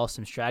it involves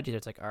some strategy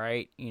that's like, all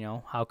right,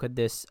 how could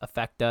this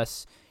affect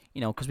us?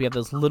 Because we have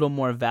this little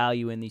more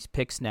value in these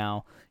picks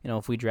now.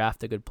 If we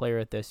draft a good player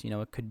at this,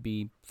 it could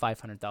be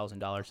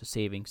 $500,000 of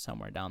savings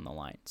somewhere down the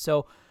line.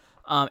 So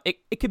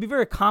it could be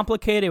very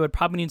complicated. It would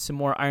probably need some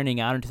more ironing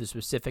out into the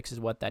specifics as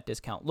what that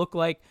discount looked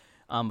like.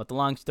 But the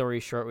long story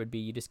short would be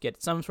you just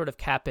get some sort of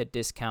cap hit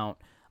discount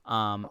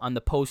on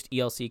the post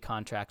ELC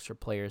contracts for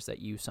players that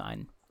you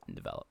sign and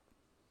develop.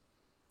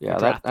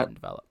 Yeah, and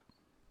develop.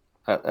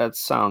 That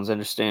sounds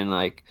interesting.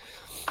 Like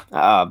the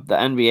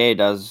NBA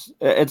does,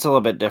 it's a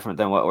little bit different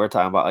than what we're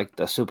talking about, like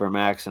the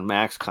Supermax and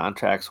Max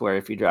contracts, where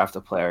if you draft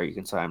a player, you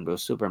can sign him to a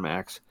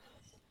Supermax.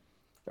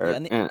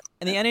 And the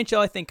NHL,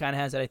 I think, kind of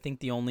has that. I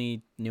think the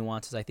only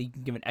nuance is I think you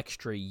can give an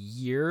extra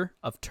year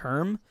of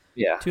term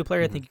to a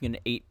player. I think you can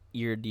an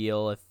 8-year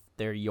deal if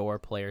they're your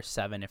player,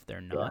 7 if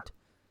they're not.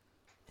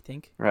 I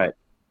think. Right.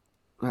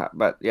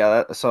 But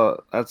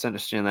so that's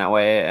interesting that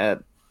way.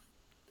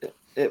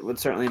 It would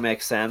certainly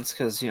make sense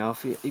because,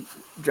 if you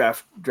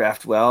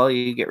draft well,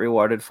 you get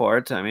rewarded for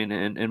it. I mean,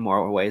 in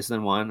more ways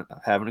than one,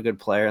 having a good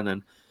player and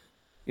then,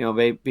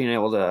 being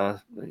able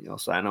to,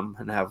 sign them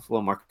and have a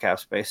little more cap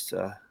space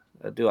to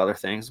do other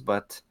things.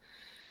 But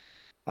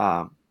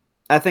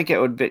I think it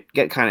would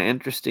get kind of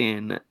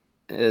interesting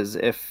is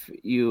if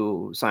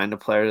you signed a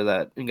player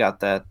that and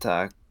got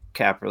that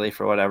cap relief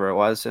or whatever it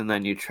was, and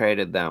then you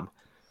traded them.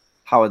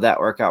 How would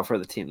that work out for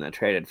the team that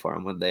traded for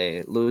them? Would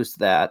they lose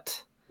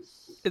that?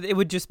 It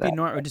would just be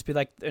normal. It would just be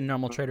like a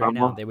normal trade right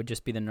now. They would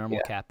just be the normal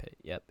cap hit.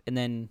 Yep. And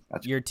then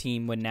your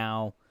team would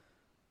now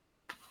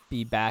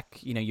be back.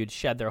 You'd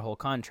shed their whole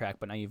contract,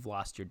 but now you've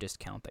lost your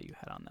discount that you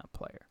had on that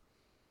player.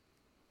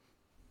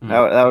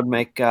 That would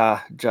make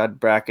Judd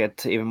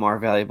Brackett even more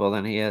valuable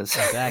than he is.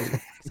 Exactly.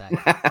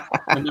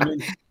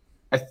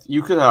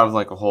 You could have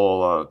like a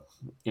whole,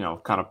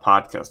 kind of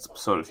podcast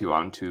episode if you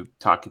wanted to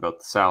talk about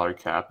the salary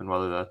cap and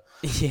whether the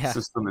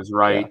system is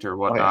right or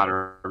whatnot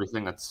or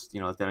everything that's,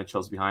 that the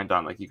NHL's behind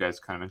on, like you guys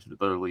kind of mentioned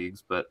with other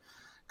leagues. But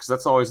because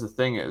that's always the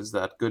thing is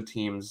that good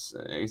teams,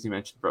 as you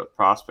mentioned about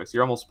prospects,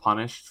 you're almost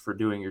punished for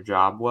doing your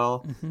job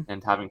well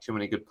and having too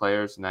many good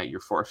players and that you're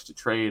forced to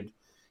trade.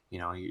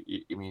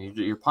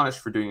 You're punished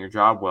for doing your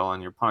job well,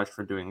 and you're punished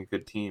for doing a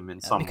good team in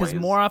some ways. Because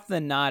more often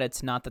than not,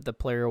 it's not that the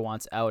player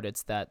wants out;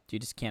 it's that you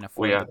just can't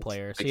afford the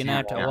player. So you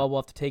have to. We'll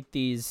have to take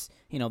these,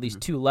 these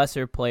two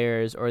lesser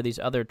players or these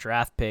other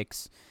draft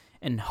picks,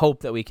 and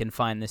hope that we can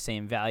find the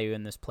same value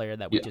in this player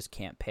that we just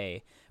can't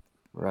pay.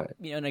 Right.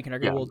 And I can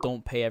argue, well,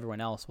 don't pay everyone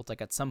else. Well, it's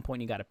like at some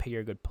point you got to pay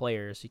your good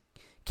players. You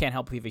can't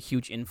help if you have a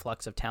huge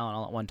influx of talent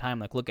all at one time.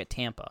 Like look at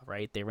Tampa,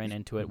 right? They ran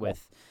into it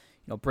with.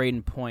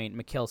 Braden Point,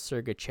 Mikhail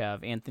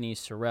Sergachev, Anthony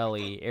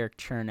Cirelli, Eric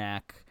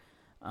Chernak.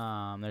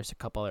 There's a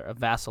couple other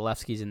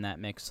Vasilevsky's in that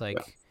mix. And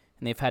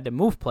they've had to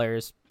move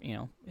players.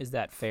 Is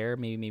that fair?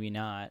 Maybe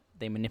not.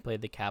 They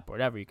manipulated the cap or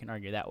whatever. You can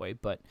argue that way.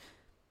 But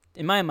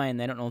in my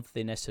mind, I don't know if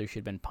they necessarily should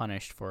have been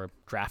punished for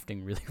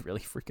drafting really,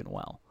 really freaking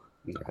well.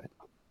 Right.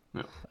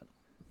 Yeah.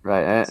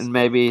 Right. And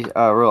maybe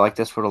a rule like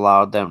this would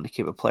allow them to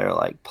keep a player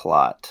like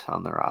Plot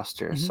on the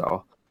roster.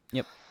 So.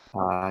 Yep.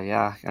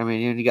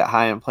 You got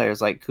high-end players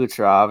like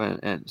Kucherov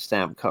and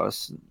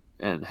Stamkos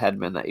and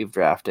Hedman that you've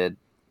drafted.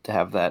 to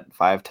have that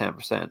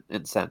 5-10%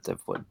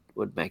 incentive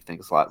would make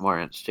things a lot more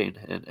interesting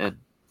and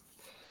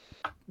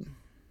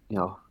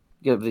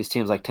give these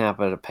teams like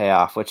Tampa to pay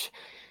off, which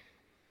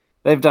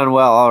they've done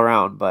well all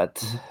around,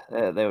 but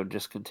they would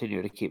just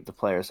continue to keep the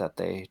players that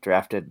they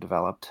drafted and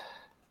developed.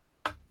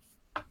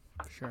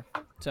 Sure.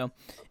 So,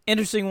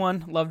 interesting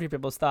one. Love to hear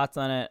people's thoughts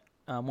on it.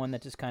 One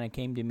that just kind of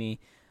came to me.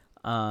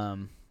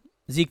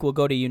 Zeke, we'll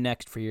go to you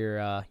next for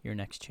your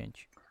next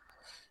change.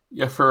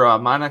 Yeah, for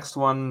my next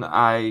one,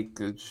 I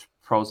just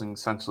proposing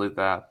essentially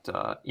that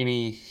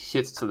any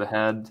hits to the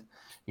head,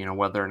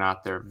 whether or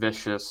not they're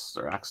vicious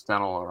or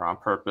accidental or on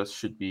purpose,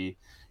 should be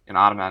an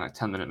automatic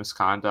 10-minute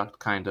misconduct,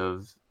 kind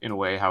of in a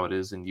way how it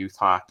is in youth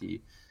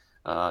hockey.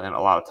 And a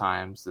lot of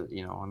times,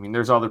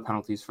 there's other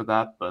penalties for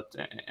that,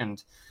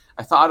 and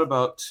I thought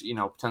about,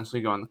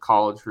 potentially going the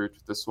college route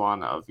with this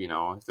one of,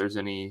 if there's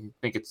I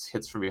think it's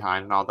hits from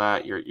behind and all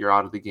that, you're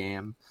out of the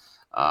game.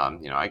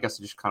 I guess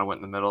I just kind of went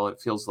in the middle.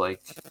 It feels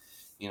like,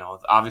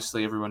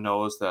 obviously everyone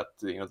knows that,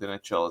 the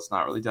NHL has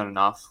not really done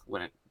enough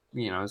when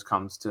it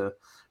comes to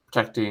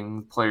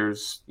protecting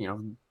players,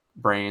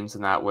 brains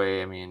in that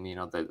way. I mean,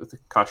 the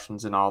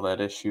concussions and all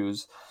that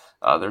issues.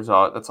 That's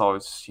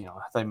always,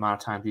 the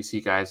amount of times you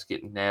see guys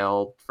getting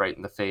nailed right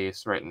in the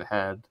face, right in the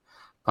head,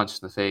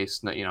 punched in the face,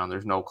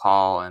 there's no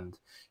call, and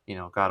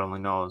God only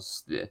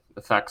knows the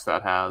effects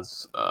that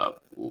has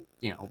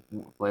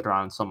later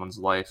on in someone's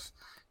life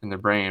in their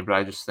brain. But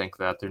I just think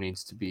that there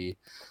needs to be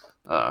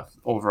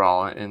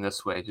overall in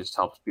this way, it just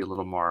helps be a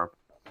little more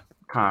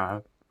kind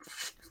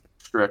of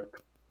strict, a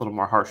little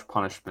more harsh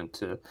punishment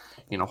to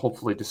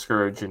hopefully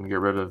discourage and get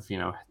rid of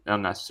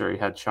unnecessary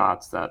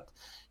headshots that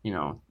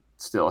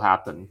still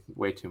happen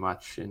way too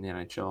much in the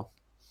NHL.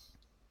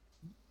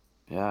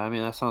 Yeah,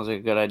 that sounds like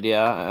a good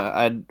idea.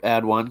 I'd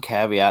add one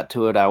caveat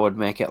to it. I would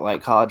make it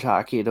like college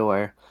hockey to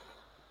where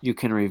you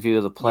can review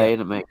the play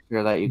to make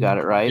sure that you got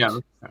it right. Yeah.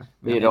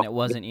 And it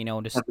wasn't,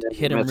 just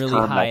hit him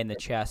really high in the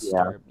chest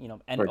or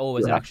it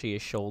was actually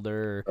his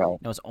shoulder or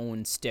his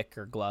own stick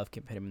or glove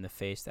can hit him in the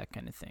face, that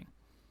kind of thing.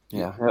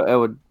 Yeah, it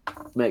would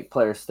make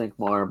players think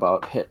more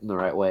about hitting the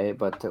right way,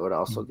 but it would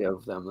also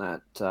give them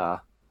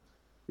that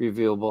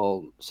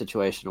reviewable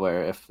situation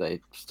where if they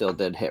still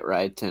did hit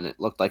right and it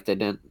looked like they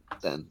didn't,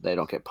 then they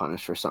don't get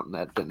punished for something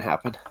that didn't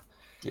happen.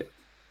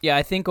 Yeah,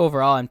 I think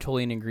overall I'm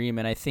totally in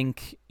agreement. I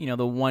think,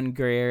 the one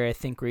gray area I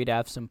think we'd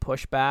have some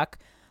pushback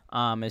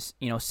is,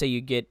 say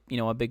you get,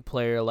 a big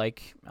player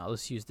like, I'll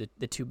just use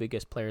the two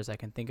biggest players I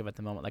can think of at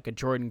the moment, like a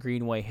Jordan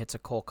Greenway hits a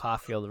Cole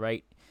Caulfield,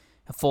 right?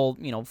 A full,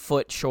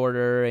 foot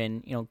shorter,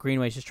 and,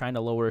 Greenway's just trying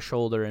to lower his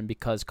shoulder, and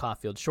because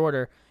Caulfield's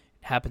shorter,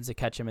 it happens to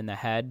catch him in the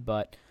head,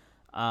 but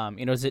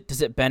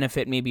does it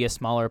benefit maybe a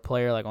smaller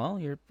player? Like, well,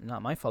 you're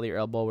not my fault. Your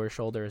elbow or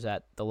shoulder is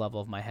at the level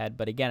of my head.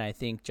 But again, I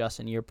think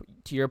Justin,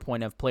 to your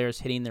point of players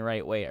hitting the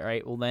right way. All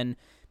right, well then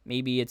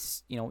maybe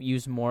it's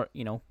use more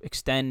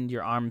extend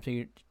your arm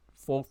to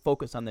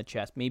focus on the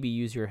chest. Maybe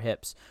use your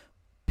hips,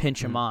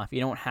 pinch them off. You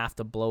don't have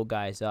to blow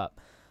guys up.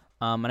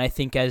 And I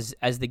think as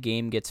the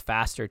game gets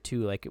faster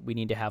too, like we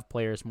need to have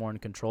players more in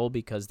control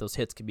because those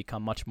hits can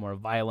become much more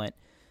violent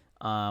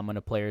when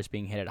a player is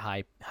being hit at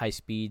high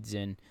speeds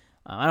and.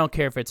 I don't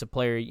care if it's a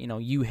player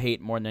you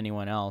hate more than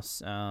anyone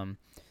else.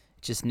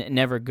 It's just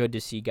never good to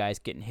see guys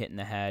getting hit in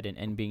the head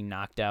and being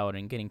knocked out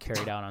and getting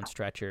carried out on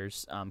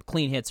stretchers,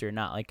 clean hits or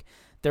not. Like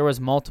there was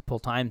multiple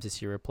times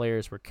this year where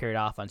players were carried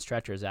off on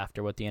stretchers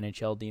after what the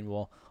NHL deemed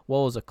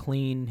was a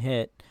clean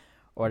hit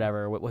or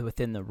whatever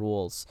within the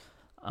rules.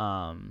 So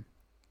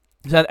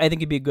I think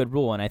it'd be a good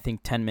rule, and I think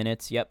 10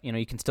 minutes. Yep,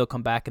 you can still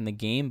come back in the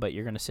game, but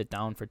you're going to sit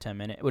down for 10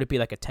 minutes. Would it be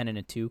like a 10 and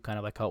a 2, kind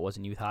of like how it was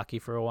in youth hockey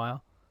for a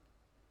while?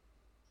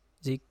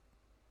 Zeke?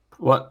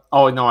 What?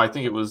 Oh no, I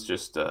think it was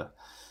just there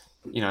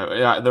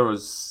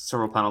was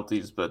several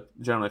penalties, but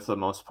generally for the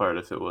most part,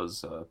 if it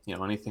was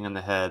anything in the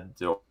head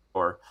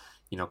or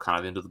kind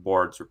of into the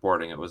boards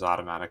reporting, it was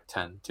automatic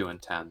 10, 2 and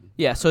 10.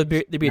 Yeah, so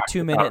there'd be a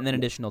 2 minute and then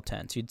additional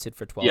 10, so you'd sit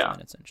for 12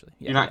 minutes essentially.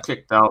 Yeah, you're not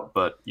kicked out,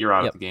 but you're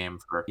out of the game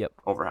for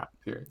over half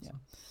the period. Yeah.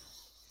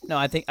 No,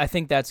 I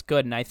think that's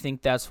good, and I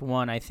think that's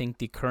one I think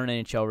the current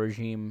NHL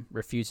regime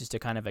refuses to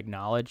kind of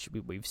acknowledge.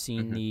 We've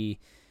seen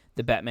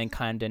the Batman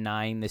kind of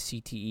denying the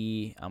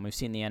CTE. We've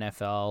seen the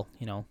NFL,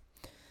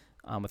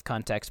 with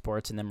contact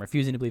sports, and them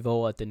refusing to believe,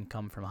 it didn't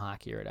come from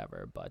hockey or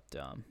whatever. But,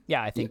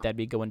 I think that'd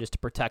be a good one just to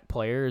protect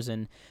players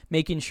and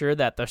making sure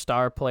that the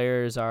star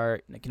players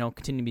are,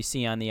 continue to be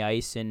seen on the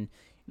ice and,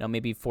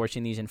 maybe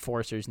forcing these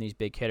enforcers and these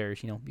big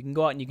hitters. You can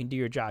go out and you can do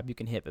your job, you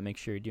can hit, but make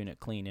sure you're doing it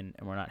clean and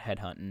we're not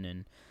headhunting.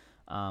 And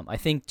I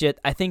think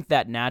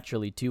that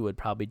naturally, too, would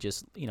probably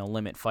just,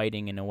 limit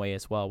fighting in a way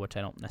as well, which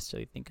I don't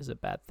necessarily think is a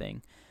bad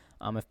thing.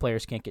 If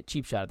players can't get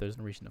cheap shot, there's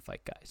no reason to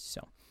fight guys.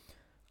 So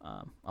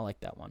I like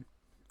that one.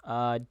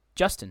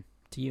 Justin,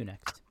 to you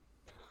next.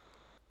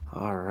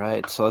 All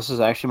right. So this is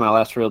actually my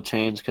last real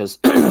change because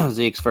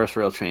Zeke's first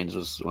real change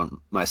was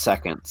my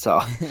second.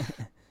 So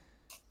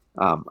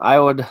I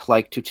would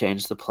like to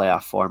change the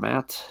playoff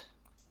format.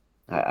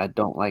 I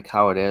don't like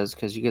how it is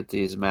because you get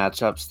these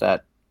matchups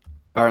that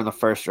are in the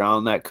first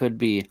round that could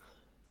be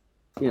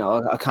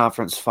a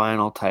conference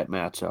final type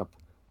matchup.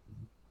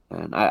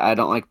 And I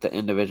don't like the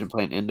in-division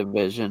playing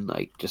in-division,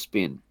 like just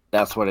being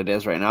that's what it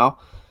is right now.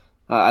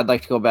 I'd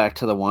like to go back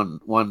to the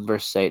 1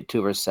 versus 8,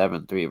 2 versus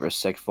 7, 3 versus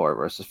 6, 4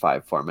 versus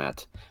 5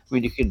 format. I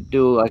mean, you could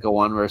do like a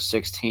 1 versus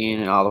 16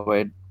 and all the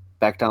way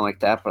back down like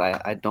that,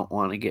 but I don't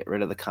want to get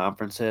rid of the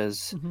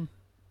conferences. Mm-hmm.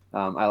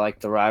 I like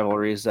the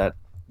rivalries that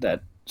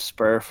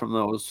spur from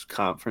those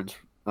conference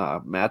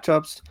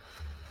matchups.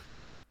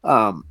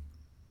 Those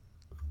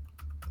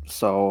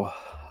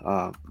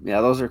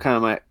are kind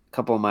of my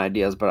couple of my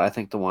ideas, but I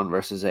think the 1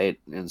 versus 8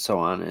 and so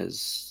on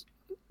is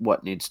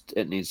what needs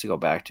to go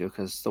back to,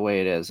 because the way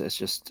it is, it's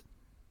just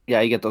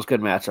you get those good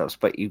matchups,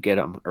 but you get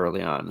them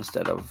early on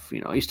instead of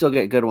you still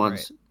get good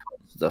ones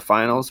the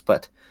finals,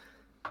 but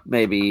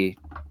maybe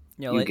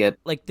get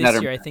like this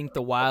year. I think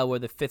the Wild were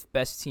the 5th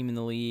best team in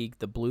the league.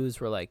 The Blues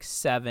were like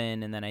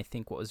 7, and then I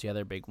think what was the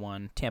other big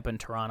one? Tampa and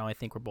Toronto. I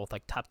think were both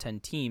like top 10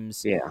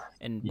 teams. Yeah,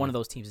 and one of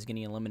those teams is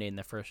getting eliminated in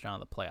the first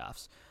round of the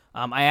playoffs.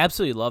 I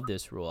absolutely love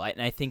this rule,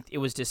 and I think it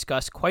was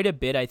discussed quite a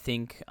bit. I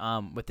think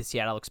with the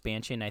Seattle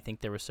expansion, I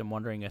think there was some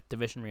wondering if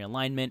division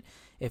realignment,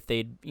 if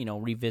they'd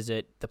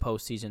revisit the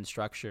postseason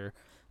structure.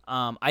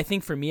 I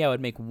think for me, I would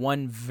make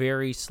one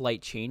very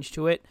slight change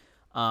to it.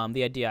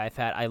 The idea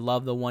I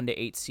love the 1 to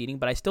 8 seeding,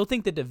 but I still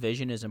think the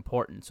division is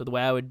important. So the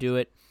way I would do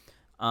it,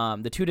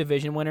 the 2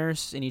 division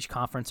winners in each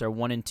conference are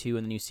 1 and 2,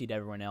 and then you seed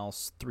everyone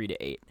else 3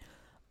 to 8.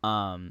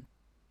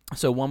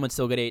 So 1 would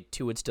still get 8,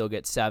 2 would still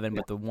get 7,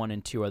 but the 1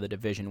 and 2 are the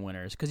division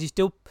winners, because you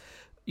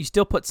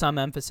still put some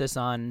emphasis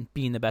on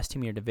being the best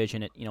team in your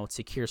division. It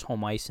secures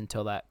home ice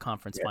until that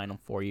conference final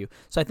for you.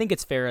 So I think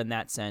it's fair in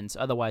that sense.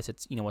 Otherwise,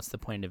 it's what's the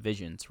point of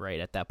divisions, right?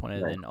 At that point,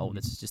 other than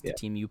this is just the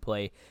team you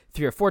play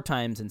 3 or 4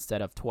 times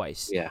instead of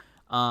twice. Yeah.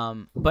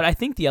 But I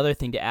think the other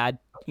thing to add,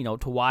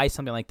 to why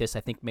something like this I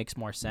think makes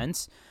more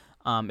sense,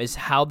 is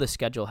how the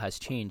schedule has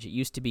changed. It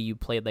used to be you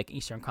played like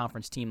Eastern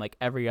Conference team like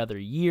every other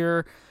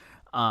year.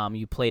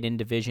 You played in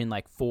division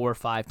like 4 or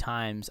 5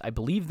 times. I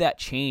believe that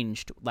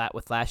changed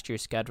with last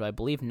year's schedule. I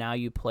believe now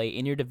you play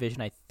in your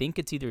division, I think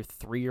it's either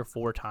 3 or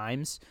 4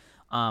 times.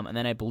 And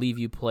then I believe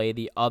you play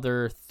the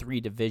other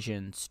 3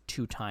 divisions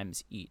 2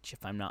 times each,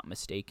 if I'm not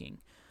mistaken.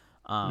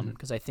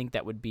 Because I think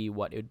that would be it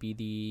would be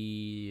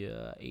the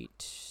 8,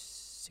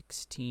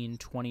 16,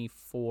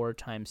 24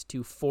 times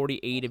 2,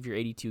 48 of your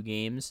 82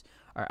 games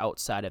are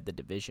outside of the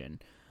division.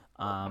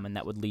 And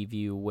that would leave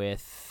you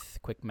with,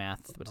 quick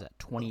math, what is that,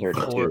 24?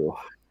 32.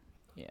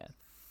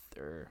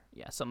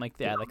 Yeah, something like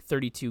that, like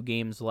 32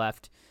 games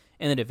left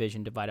in the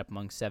division, divided up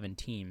among 7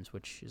 teams,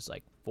 which is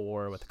like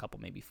 4 with a couple,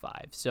 maybe 5.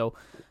 So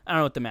I don't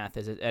know what the math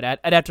is. I'd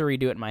have to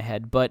redo it in my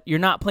head, but you're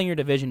not playing your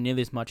division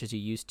nearly as much as you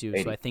used to,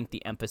 80. So I think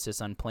the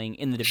emphasis on playing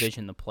in the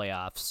division, the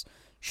playoffs,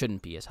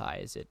 shouldn't be as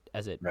high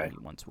as it maybe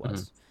once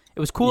was. Mm-hmm. It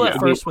was cool at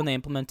first when they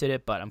implemented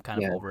it, but I'm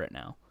kind of over it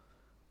now.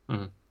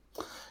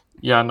 Mm-hmm.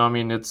 Yeah, no, I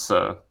mean, it's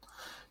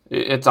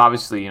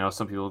obviously,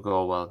 some people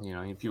go, well,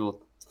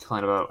 people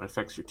complain about it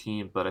affects your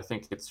team, but I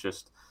think it's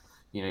just,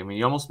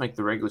 you almost make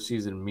the regular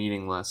season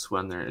meaningless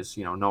when there's,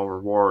 no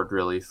reward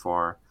really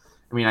for,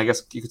 I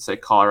guess you could say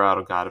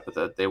Colorado got it, but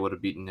that they would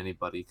have beaten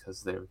anybody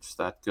because they were just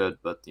that good.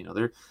 But,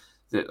 they're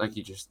like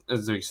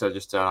as you said,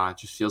 it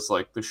just feels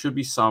like there should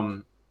be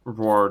some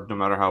reward, no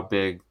matter how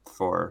big,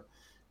 for,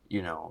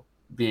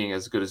 being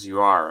as good as you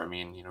are.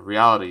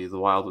 Reality, the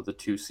Wild with the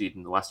 2 seed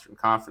in the Western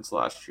Conference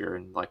last year,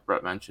 and like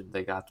Brett mentioned,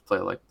 they got to play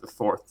like the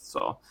 4th.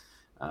 So,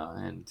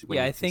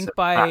 I think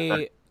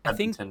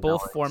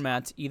both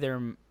formats.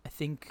 I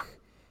think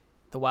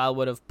the Wild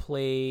would have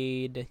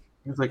played. It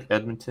was like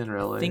Edmonton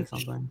or LA or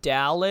something.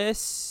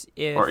 Dallas,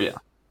 it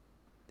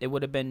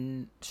would have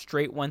been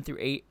straight 1 through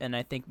 8, and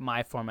I think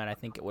my format, I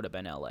think it would have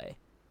been LA.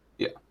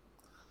 Yeah.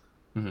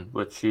 Mm-hmm.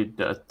 Which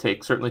he'd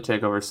certainly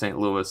take over St.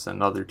 Louis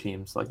and other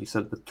teams, like you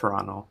said, with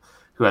Toronto,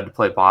 who had to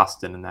play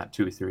Boston in that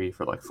 2-3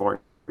 for like 4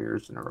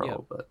 years in a row. Yep.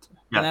 But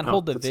and that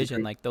whole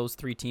division, like those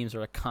 3 teams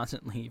are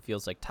constantly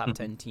feels like top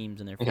 10 teams,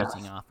 and they're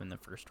facing off in the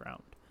first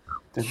round.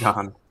 They're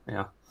gone.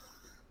 Yeah.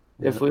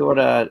 If we would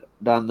have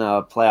done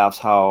the playoffs,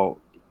 how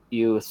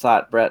you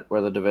thought, Brett, were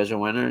the division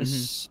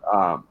winners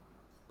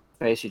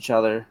face each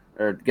other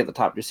or get the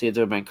top 2 seeds,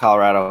 it would have been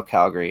Colorado,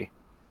 Calgary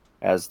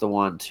as the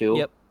 1-2.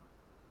 Yep.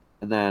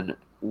 And then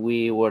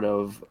we would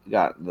have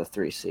gotten the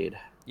 3 seed.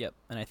 Yep,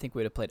 and I think we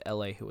would have played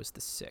LA, who was the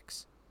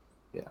 6.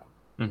 Yeah.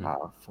 Mm-hmm.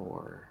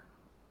 4,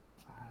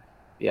 5.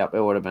 Yep,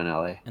 it would have been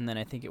LA. And then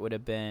I think it would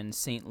have been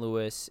St.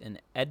 Louis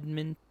and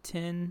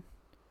Edmonton,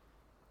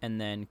 and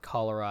then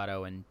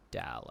Colorado and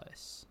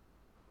Dallas.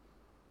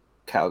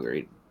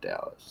 Calgary,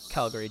 Dallas,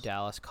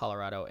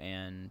 Colorado,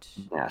 and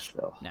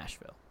Nashville.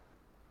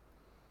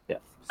 Yeah.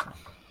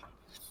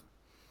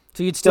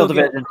 So you'd still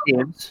division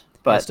teams,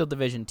 but still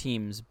division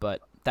teams,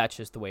 but that's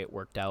just the way it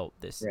worked out.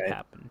 This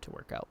happened to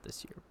work out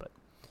this year, but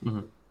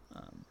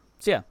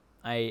so yeah,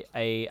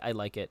 I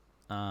like it.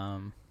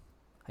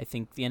 I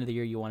think the end of the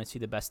year you want to see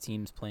the best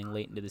teams playing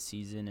late into the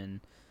season, and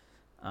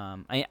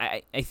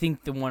I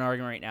think the one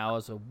argument right now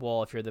is,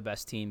 well, if you're the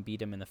best team, beat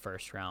them in the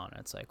first round.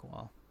 It's like,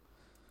 well,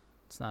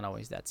 It's not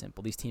always that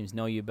simple. These teams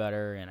know you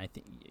better, and I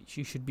think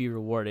you should be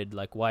rewarded.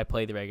 Like, why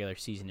play the regular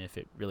season if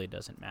it really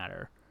doesn't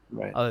matter,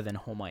 Right. other than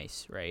home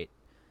ice, right?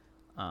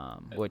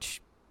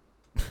 Which,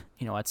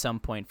 at some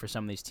point for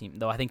some of these teams,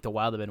 though I think the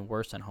Wild have been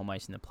worse on home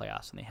ice in the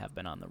playoffs than they have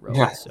been on the road.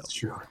 Yeah, so that's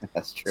true.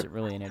 That's is true. it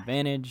really an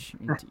advantage?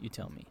 You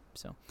tell me.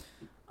 So,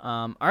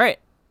 all right,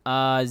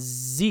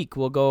 Zeke,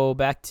 we'll go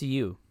back to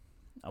you.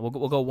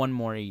 We'll go one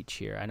more each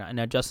here. I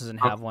know Justin doesn't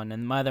have one,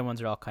 and my other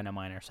ones are all kind of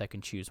minor, so I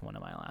can choose one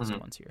of my last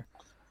ones here.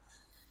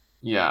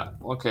 Yeah.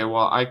 Okay.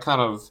 Well, I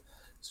kind of,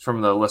 from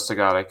the list I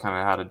got, I kind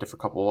of had a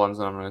different couple of ones,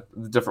 and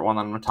the different one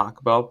I'm going to talk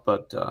about.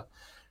 But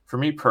for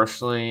me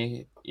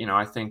personally,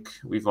 I think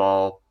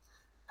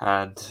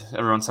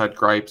everyone's had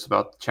gripes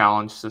about the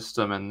challenge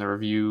system and the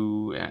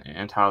review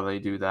and how they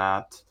do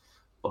that,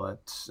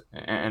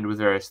 and with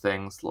various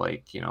things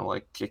like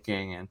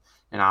kicking and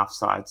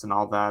offsides and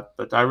all that.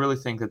 But I really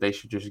think that they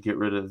should just get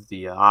rid of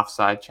the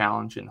offside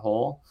challenge in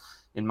whole,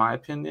 in my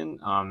opinion.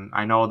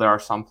 I know there are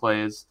some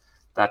plays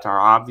that are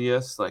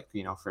obvious, like,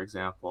 for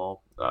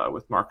example,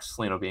 with Marcus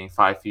Foligno being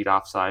 5 feet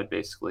offside,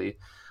 basically,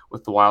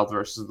 with the Wild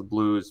versus the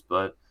Blues,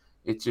 but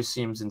it just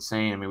seems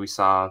insane. I mean, we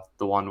saw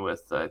the one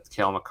with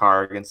Cale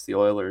Makar against the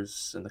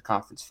Oilers in the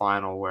conference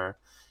final where,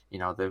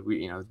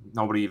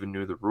 nobody even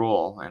knew the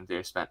rule, and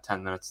they spent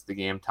 10 minutes of the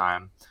game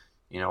time,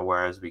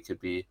 whereas we could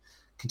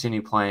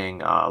continue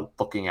playing,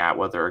 looking at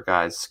whether a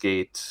guy's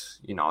skate,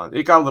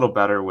 it got a little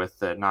better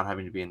with it not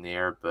having to be in the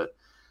air, but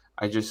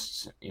I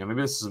just, maybe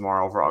this is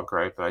more overall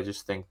great, but I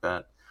just think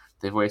that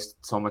they've wasted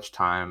so much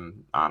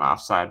time on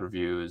offside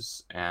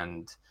reviews.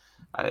 And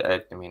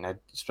I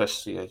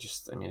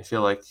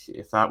feel like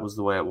if that was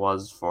the way it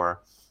was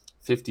for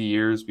 50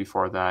 years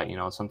before that,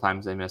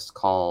 sometimes they missed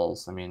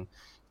calls. I mean,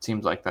 it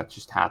seems like that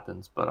just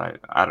happens, but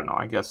I don't know.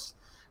 I guess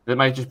it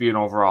might just be an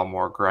overall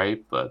more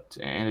gripe,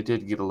 and it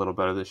did get a little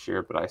better this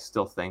year, but I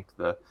still think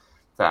the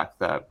fact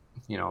that,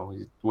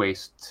 you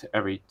waste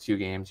every 2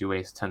 games, you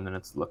waste 10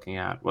 minutes looking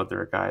at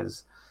whether a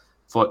guy's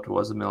foot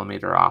was a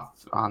millimeter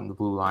off on the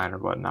blue line or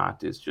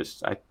whatnot is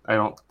just, I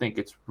don't think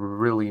it's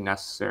really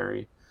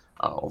necessary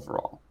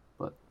overall.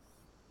 But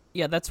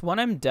yeah, that's one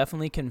I'm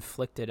definitely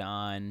conflicted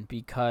on,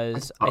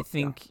 because I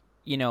think,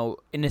 in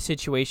a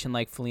situation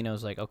like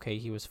Foligno's, like, okay,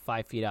 he was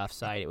 5 feet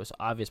offside, it was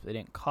obvious, but they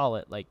didn't call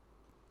it, like,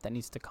 that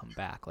needs to come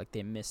back. Like,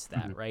 they missed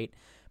that, right?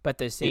 But at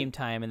the same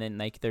time, and then,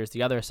 like, there's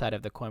the other side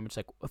of the coin, which,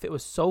 like, if it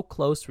was so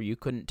close where you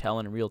couldn't tell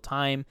in real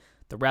time,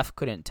 the ref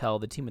couldn't tell,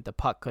 the team with the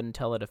puck couldn't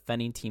tell, the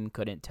defending team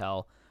couldn't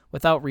tell,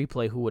 without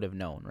replay, who would have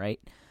known, right?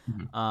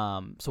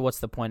 So what's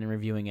the point in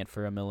reviewing it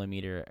for a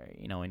millimeter,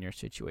 in your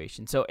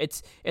situation? So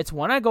it's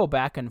one I go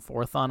back and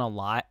forth on a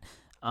lot,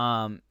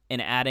 and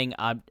adding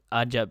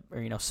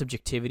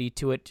subjectivity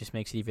to it just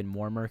makes it even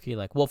more murky.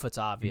 Like, well, if it's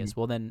obvious,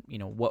 well then,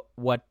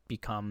 what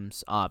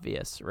becomes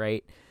obvious,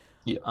 right?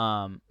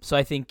 Yeah. So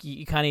I think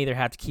you kind of either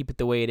have to keep it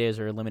the way it is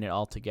or eliminate it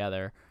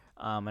altogether.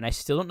 And I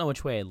still don't know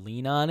which way I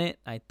lean on it.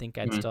 I think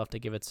I'd still have to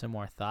give it some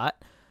more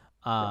thought.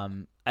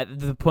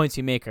 The points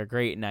you make are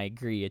great, and I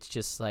agree. It's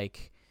just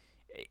like,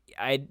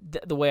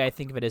 the way I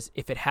think of it is,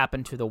 if it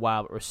happened to the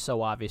Wild, it was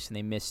so obvious and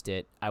they missed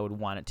it, I would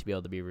want it to be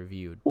able to be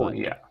reviewed. Well,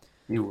 yeah,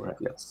 you were,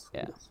 yes.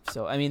 Yeah. Yes.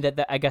 So I mean,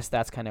 that I guess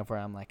that's kind of where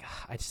I'm like,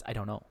 I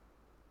don't know.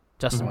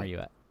 Justin, where are you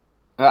at?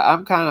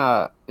 I'm kind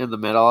of in the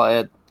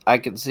middle. I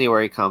can see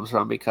where he comes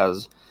from,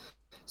 because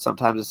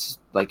sometimes it's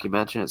like you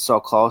mentioned, it's so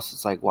close.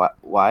 It's like,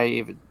 why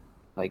even,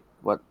 like,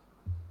 what?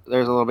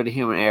 There's a little bit of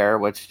human error,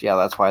 which, yeah,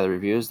 that's why the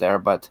review's there.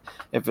 But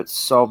if it's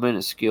so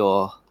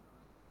minuscule,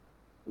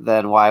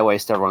 then why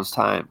waste everyone's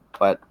time?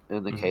 But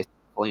in the case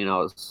of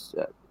Foligno's,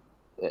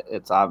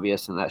 it's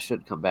obvious, and that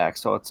should come back.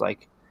 So it's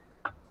like,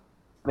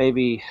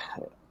 maybe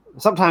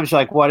sometimes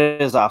you're like, what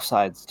is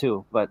offsides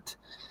too? But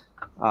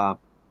I'm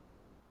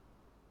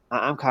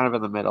kind of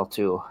in the middle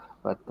too.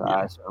 But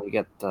I certainly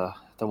get the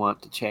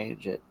want to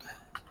change it.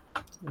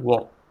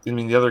 Well, I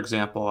mean, the other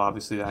example,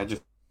 obviously, I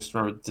just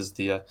remembered is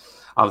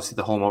obviously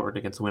the home opener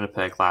against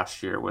Winnipeg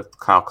last year with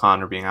Kyle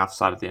Connor being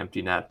offside of the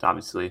empty net.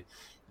 Obviously,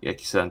 like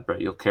you said,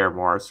 Brett, you'll care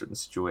more in certain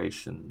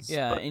situations.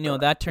 Yeah,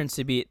 but, that turns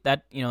to be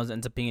that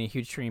ends up being a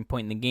huge turning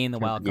point in the game. The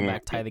Wild come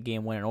back, tie the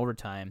game, win in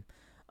overtime,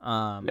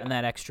 and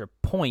that extra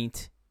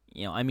point.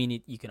 I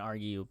mean, you can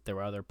argue there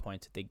were other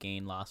points that they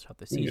gained, lost throughout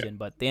the season,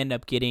 but they end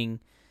up getting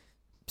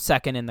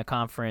second in the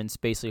conference,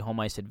 basically home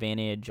ice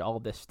advantage, all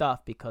this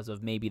stuff because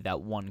of maybe that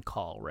one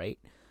call, right?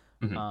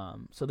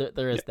 So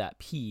there is that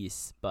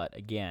piece, but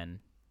again,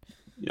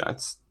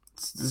 it's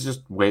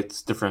just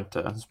it's different.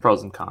 It's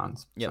pros and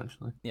cons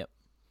essentially. Yep.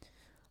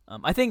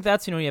 I think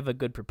that's when you have a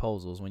good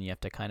proposals, when you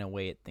have to kind of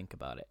weigh it, think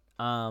about it.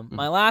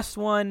 My last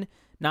one,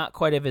 not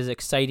quite as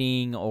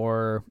exciting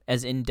or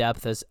as in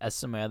depth as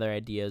some of my other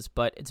ideas,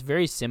 but it's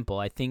very simple.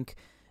 I think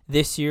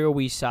this year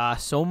we saw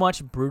so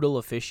much brutal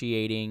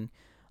officiating,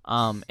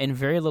 and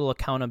very little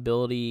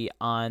accountability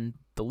on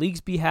the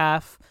league's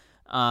behalf,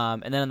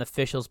 and then on the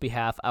officials'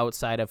 behalf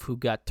outside of who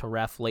got to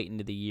ref late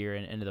into the year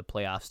and into the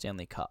playoff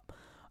Stanley Cup.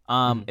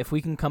 If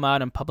we can come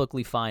out and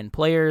publicly fine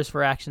players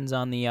for actions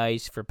on the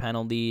ice, for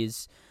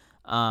penalties,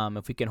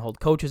 if we can hold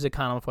coaches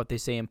accountable for what they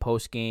say in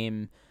post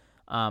game,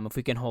 if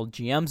we can hold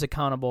GMs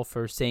accountable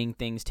for saying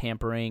things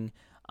tampering,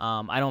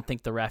 I don't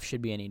think the refs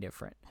should be any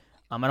different.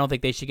 I don't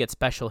think they should get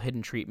special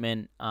hidden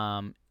treatment.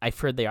 I've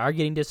heard they are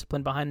getting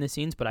disciplined behind the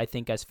scenes, but I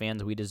think as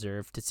fans we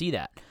deserve to see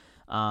that.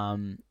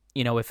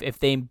 If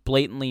they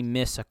blatantly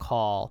miss a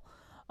call,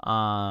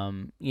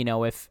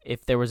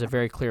 if there was a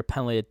very clear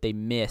penalty that they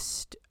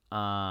missed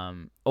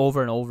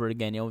over and over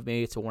again,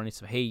 maybe it's a warning.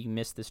 So, hey, you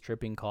missed this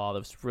tripping call. That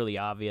was really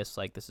obvious.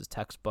 Like, this is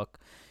textbook.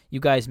 You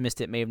guys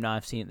missed it. May have not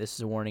have seen it. This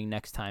is a warning.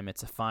 Next time,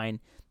 it's a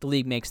fine. The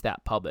league makes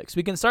that public. So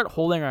we can start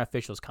holding our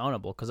officials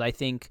accountable, because I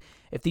think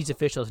if these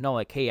officials know,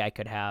 like, hey, I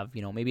could have,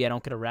 maybe I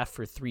don't get a ref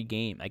for 3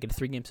 games. I get a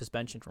 3-game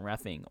suspension from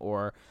reffing,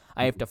 or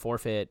I have to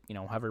forfeit,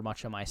 however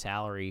much of my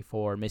salary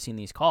for missing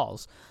these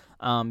calls.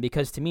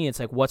 Because to me, it's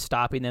like, what's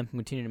stopping them from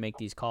continuing to make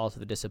these calls if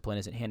the discipline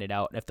isn't handed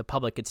out? And if the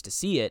public gets to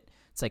see it,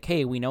 it's like,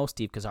 hey, we know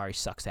Steve Kazari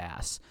sucks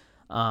ass.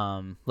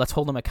 Let's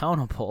hold him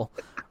accountable,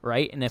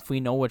 right? And if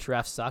we know which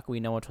refs suck, we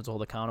know which ones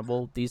hold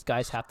accountable. These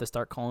guys have to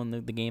start calling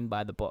the game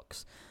by the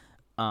books.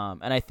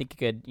 And I think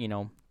you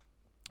could,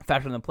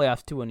 factor in the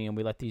playoffs too, when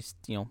we let these,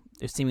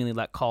 seemingly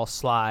let calls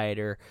slide,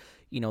 or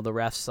the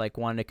refs like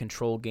wanting to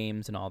control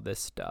games and all this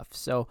stuff.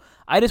 So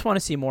I just want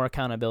to see more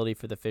accountability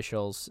for the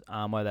officials,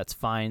 whether that's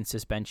fines,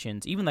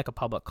 suspensions, even like a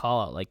public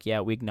call out. Like,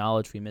 yeah, we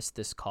acknowledge we missed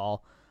this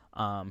call.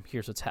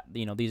 Here's what's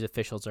these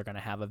officials are going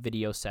to have a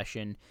video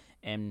session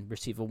and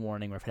receive a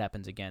warning, or if it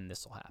happens again,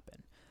 this will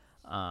happen.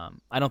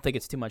 I don't think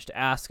it's too much to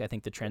ask. I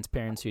think the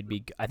transparency it'd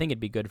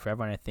be good for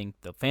everyone. I think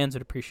the fans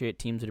would appreciate it,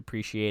 teams would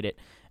appreciate it,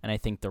 and I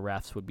think the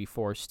refs would be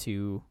forced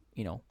to,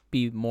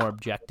 be more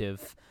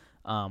objective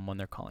when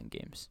they're calling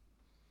games.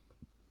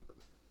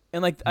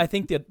 And like, I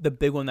think the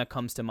big one that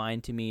comes to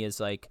mind to me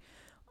is like,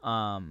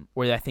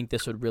 where I think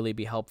this would really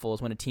be helpful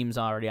is when a team's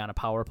already on a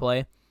power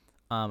play.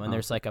 And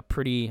there's like a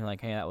pretty,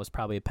 like, hey, that was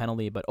probably a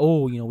penalty, but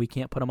we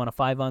can't put them on a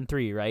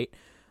 5-on-3, right?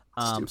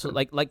 So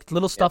like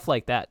little stuff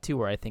like that too,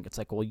 where I think it's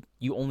like, well,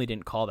 you only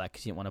didn't call that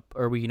because you didn't want to,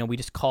 or we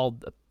just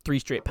called 3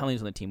 straight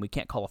penalties on the team. We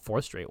can't call a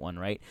 4th straight one,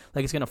 right?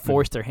 Like, it's going to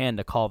force their hand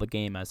to call the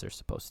game as they're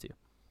supposed to.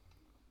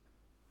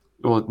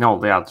 Well,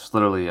 no, yeah, it's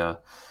literally,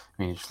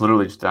 it's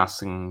literally just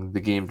asking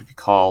the game to be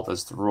called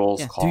as the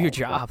rules call. Do your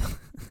job.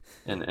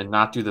 And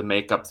not do the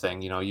makeup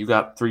thing. You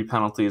got 3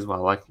 penalties.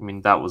 Well,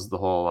 that was the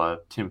whole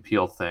Tim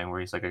Peel thing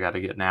where he's like, I got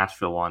to get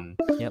Nashville one.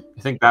 Yep.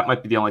 I think that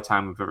might be the only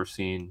time we've ever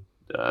seen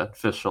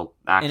official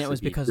actually. And it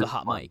was because of the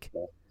hot mic.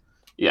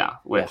 Yeah,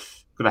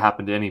 which could have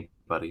happened to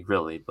anybody,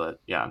 really.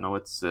 But yeah, no,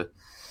 it's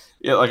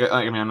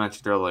I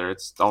mentioned earlier,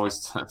 it's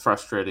always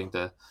frustrating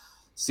to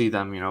see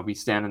them, be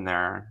standing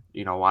there,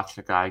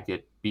 watching a guy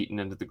get beaten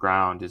into the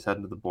ground, his head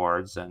into the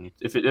boards, and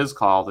if it is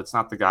called, it's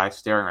not the guy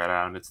staring right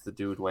at him, it's the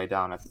dude way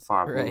down at the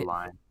far blue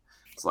line.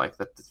 It's like,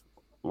 that.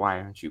 Why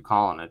aren't you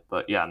calling it?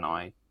 But yeah, no,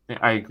 I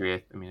agree.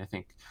 I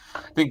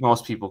think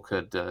most people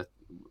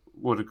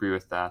would agree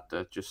with that.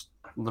 Just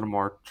a little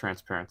more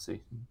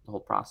transparency in the whole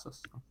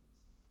process.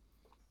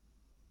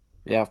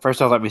 Yeah,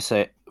 first off, let me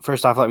say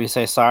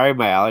sorry.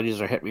 My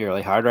allergies are hitting me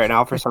really hard right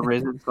now for some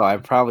reason, so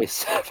I've probably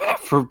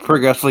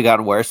progressively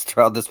gotten worse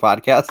throughout this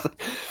podcast.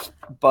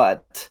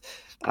 But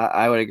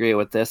I would agree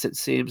with this. It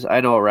seems,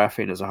 I know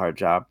reffing is a hard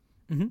job,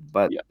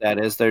 but that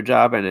is their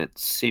job, and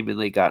it's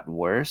seemingly gotten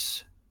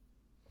worse.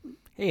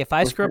 Hey, if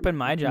I screw up in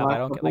my job, I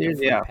don't get like a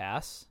free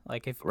pass.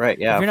 Like if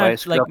you're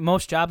not, like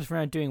most jobs, if you're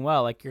not doing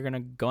well, like you're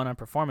gonna go on a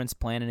performance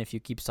plan, and if you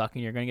keep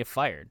sucking, you're gonna get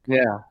fired.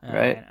 Yeah,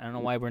 right. I don't know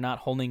why we're not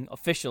holding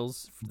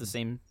officials for the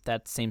same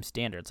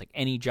standard. It's like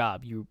any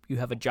job, you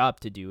have a job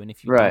to do, and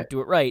if you don't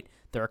do it right,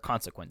 there are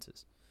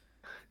consequences.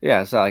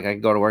 Yeah, it's not like I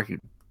can go to work and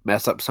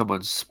mess up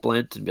someone's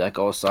splint and be like,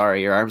 "Oh,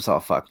 sorry, your arm's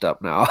all fucked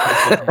up now."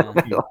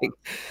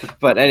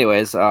 But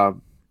anyways, I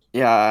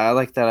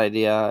like that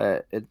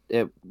idea.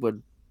 It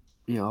would,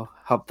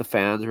 help the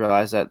fans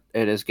realize that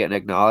it is getting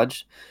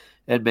acknowledged,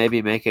 and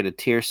maybe make it a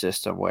tier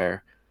system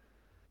where,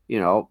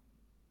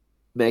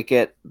 make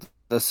it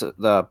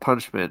the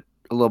punishment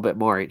a little bit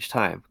more each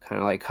time, kind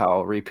of like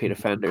how repeat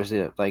offenders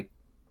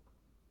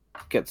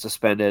get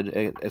suspended.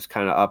 It's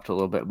kind of upped a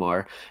little bit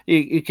more.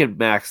 You can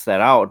max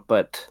that out,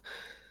 but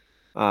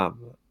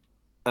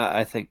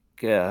I think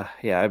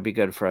it'd be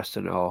good for us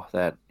to know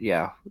that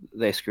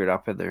they screwed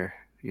up and they're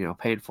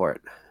paying for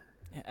it.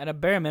 At a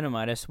bare minimum,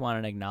 I just want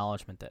an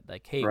acknowledgement that,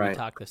 like, hey, we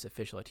talked to this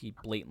official, that he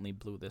blatantly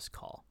blew this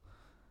call.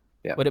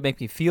 Yeah. Would it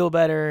make me feel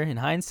better in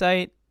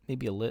hindsight?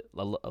 Maybe a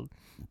little.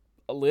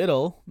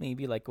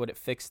 Maybe, like, would it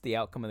fix the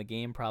outcome of the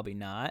game? Probably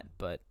not.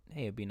 But,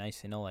 hey, it'd be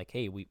nice to know, like,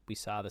 hey, we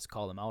saw this,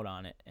 call them out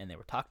on it, and they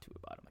were talked to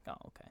about it. I'm like,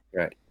 oh, okay.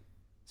 Right.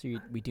 So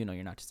we do know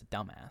you're not just a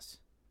dumbass.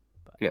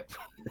 But. Yep.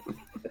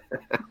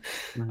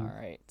 All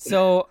right.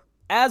 So,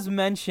 as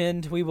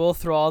mentioned, we will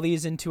throw all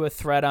these into a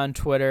thread on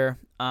Twitter.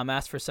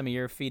 Ask for some of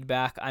your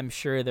feedback. I'm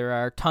sure there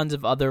are tons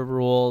of other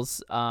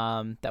rules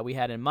that we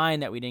had in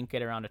mind that we didn't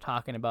get around to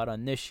talking about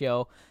on this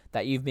show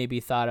that you've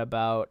maybe thought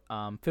about.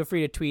 Feel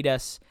free to tweet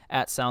us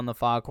at Sound the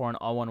Foghorn,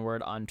 all one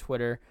word, on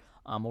Twitter.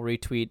 We'll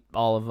retweet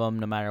all of them,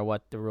 no matter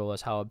what the rule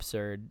is, how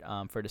absurd,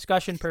 for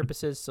discussion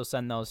purposes. So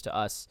send those to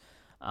us.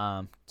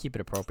 Keep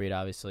it appropriate,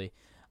 obviously.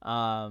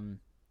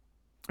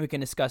 We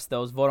can discuss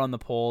those, vote on the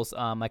polls.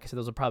 Like I said,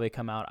 those will probably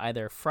come out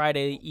either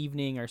Friday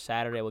evening or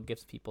Saturday. We'll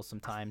give people some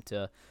time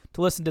to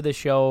listen to the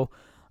show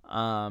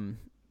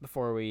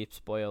before we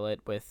spoil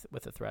it with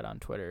a thread on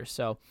Twitter.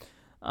 So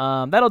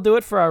that'll do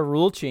it for our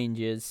rule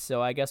changes.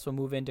 So I guess we'll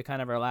move into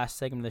kind of our last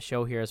segment of the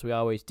show here, as we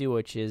always do,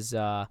 which is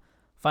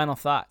final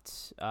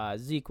thoughts.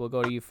 Zeke, we'll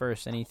go to you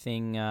first.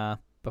 Anything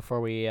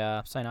before we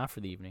sign off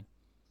for the evening?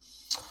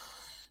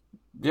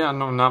 Yeah,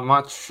 no, not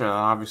much.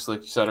 Obviously,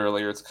 like you said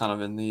earlier, it's kind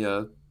of in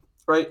the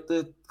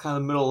the kind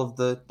of middle of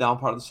the down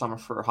part of the summer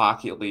for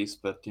hockey, at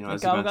least. But as you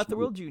mentioned, we got the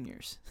World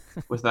Juniors.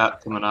 with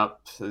that coming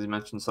up, as you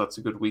mentioned, so it's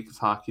a good week of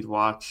hockey to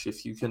watch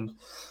if you can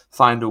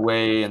find a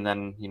way. And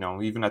then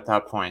even at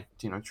that point,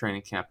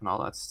 training camp and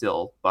all that's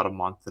still about a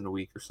month and a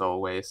week or so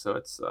away. So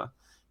it's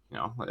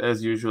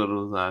as usual,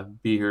 it'll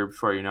be here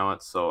before you know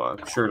it. So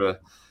be sure to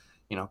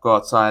go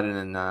outside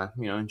and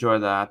enjoy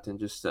that and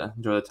just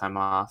enjoy the time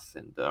off.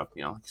 And like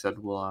you said,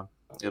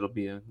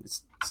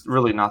 it's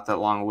really not that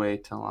long away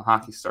till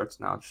hockey starts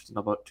now, just in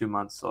about 2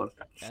 months. So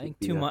I think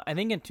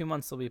in 2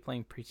 months they'll be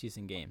playing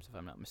preseason games, if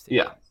I'm not mistaken.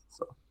 Yeah,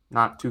 so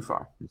not too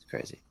far. It's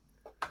crazy.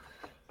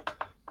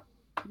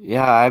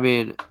 Yeah, I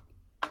mean,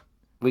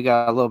 we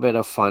got a little bit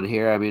of fun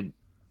here. I mean,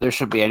 there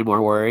shouldn't be any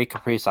more worry.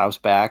 Kaprizov's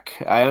back.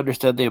 I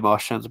understood the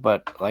emotions,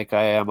 but like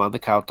I am on the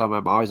countdown,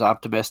 I'm always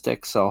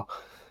optimistic. So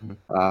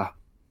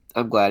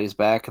I'm glad he's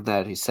back and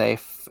that he's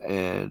safe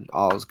and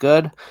all is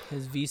good.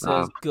 His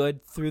visa is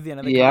good through the end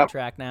of the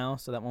contract now,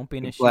 so that won't be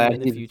an issue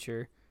in the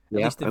future. At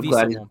least the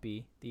visa won't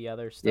be. The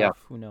other stuff,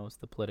 who knows?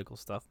 The political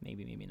stuff,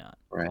 maybe not.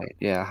 Right,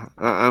 yeah.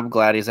 I'm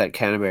glad he's at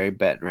Canterbury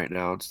betting right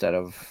now instead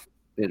of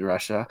in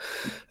Russia.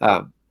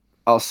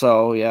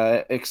 Also,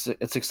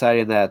 it's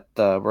exciting that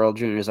the World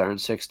Juniors are in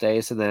 6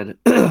 days. And then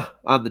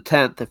on the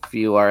 10th, if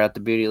you are at the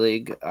Beauty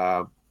League,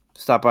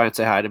 stop by and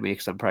say hi to me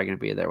because I'm probably going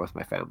to be there with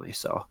my family.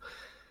 So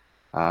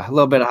a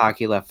little bit of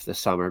hockey left this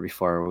summer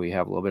before we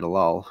have a little bit of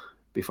lull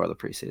before the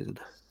preseason.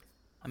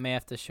 I may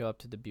have to show up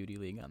to the Beauty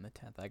League on the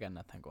 10th. I got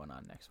nothing going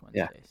on next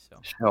Wednesday. So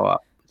show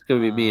up. It's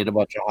going to be me and a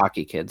bunch of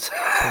hockey kids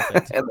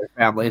and their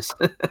families.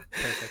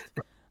 Perfect.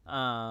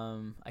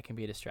 I can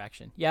be a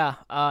distraction. Yeah.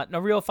 No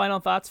real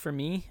final thoughts for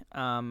me.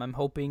 I'm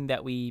hoping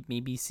that we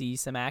maybe see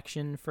some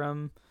action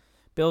from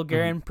Bill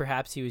Guerin. Mm-hmm.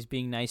 Perhaps he was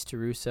being nice to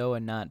Russo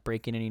and not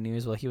breaking any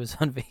news while he was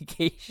on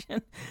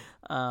vacation.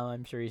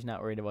 I'm sure he's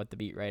not worried about what the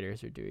beat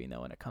writers are doing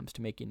though when it comes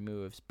to making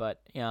moves.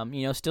 But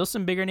still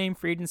some bigger name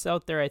free agents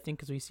out there. I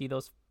think as we see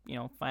those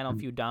final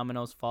few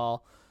dominoes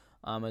fall,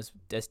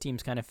 as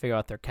teams kind of figure out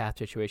what their cap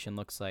situation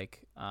looks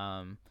like.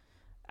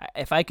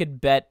 If I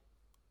could bet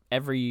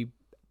every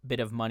bit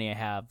of money I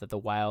have that the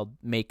Wild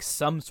makes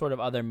some sort of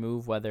other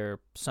move,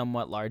 whether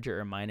somewhat larger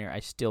or minor, I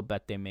still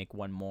bet they make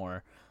one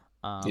more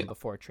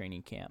before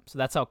training camp. So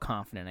that's how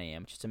confident I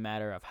am. It's just a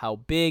matter of how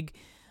big.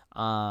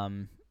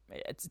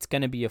 It's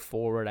going to be a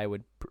forward, I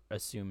would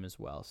assume as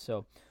well.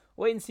 So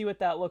wait and see what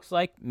that looks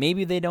like.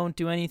 Maybe they don't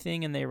do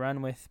anything and they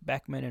run with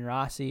Beckman and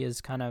Rossi as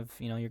kind of,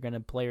 you're going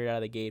to play it out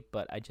of the gate,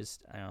 but I don't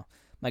know.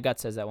 My gut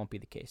says that won't be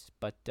the case.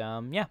 But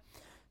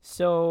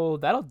so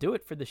that'll do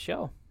it for the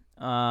show.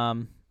 A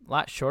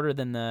lot shorter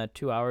than the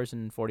 2 hours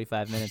and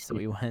 45 minutes that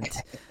we went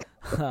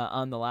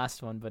on the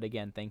last one. But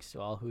again, thanks to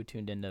all who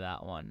tuned into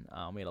that one.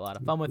 We had a lot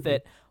of fun with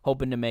it,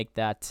 hoping to make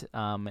that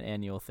an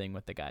annual thing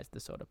with the guys at the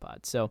Soda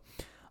Pod. So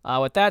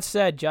with that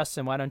said,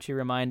 Justin, why don't you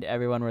remind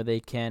everyone where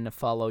they can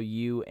follow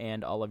you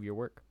and all of your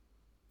work?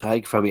 You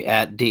can find me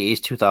at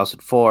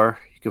DEast2004.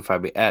 You can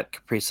find me at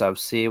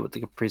CaprizovC with the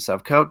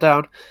Kaprizov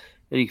Countdown.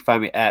 And you can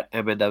find me at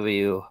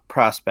MNW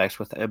Prospects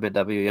with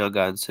MNW Young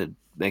Guns. And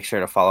make sure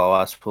to follow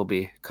us. We'll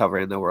be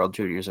covering the World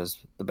Juniors as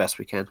the best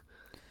we can.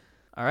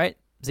 All right.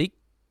 Zeke?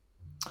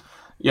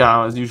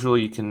 Yeah, as usual,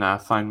 you can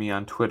find me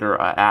on Twitter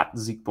at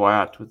Zeke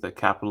Boyat with a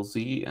capital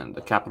Z and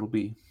a capital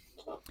B.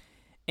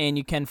 And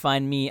you can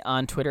find me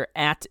on Twitter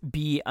at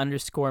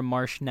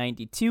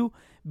B_Marsh92.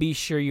 Be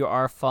sure you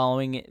are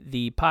following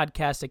the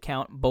podcast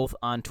account both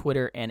on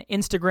Twitter and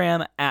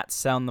Instagram at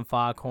Sound the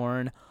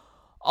Foghorn.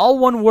 All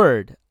one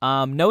word.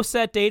 No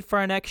set date for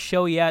our next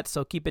show yet,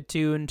 so keep it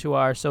tuned to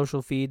our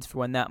social feeds for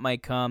when that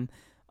might come.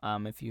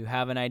 If you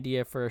have an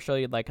idea for a show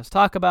you'd like us to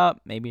talk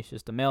about, maybe it's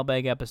just a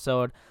mailbag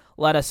episode,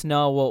 let us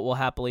know. We'll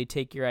happily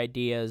take your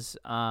ideas.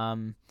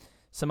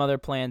 Some other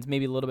plans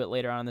maybe a little bit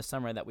later on in the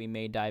summer that we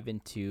may dive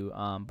into,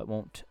 but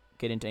won't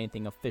get into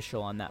anything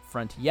official on that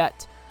front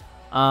yet.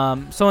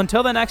 So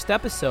until the next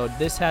episode,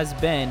 this has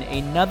been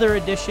another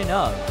edition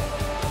of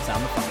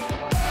Sound the Foghorn.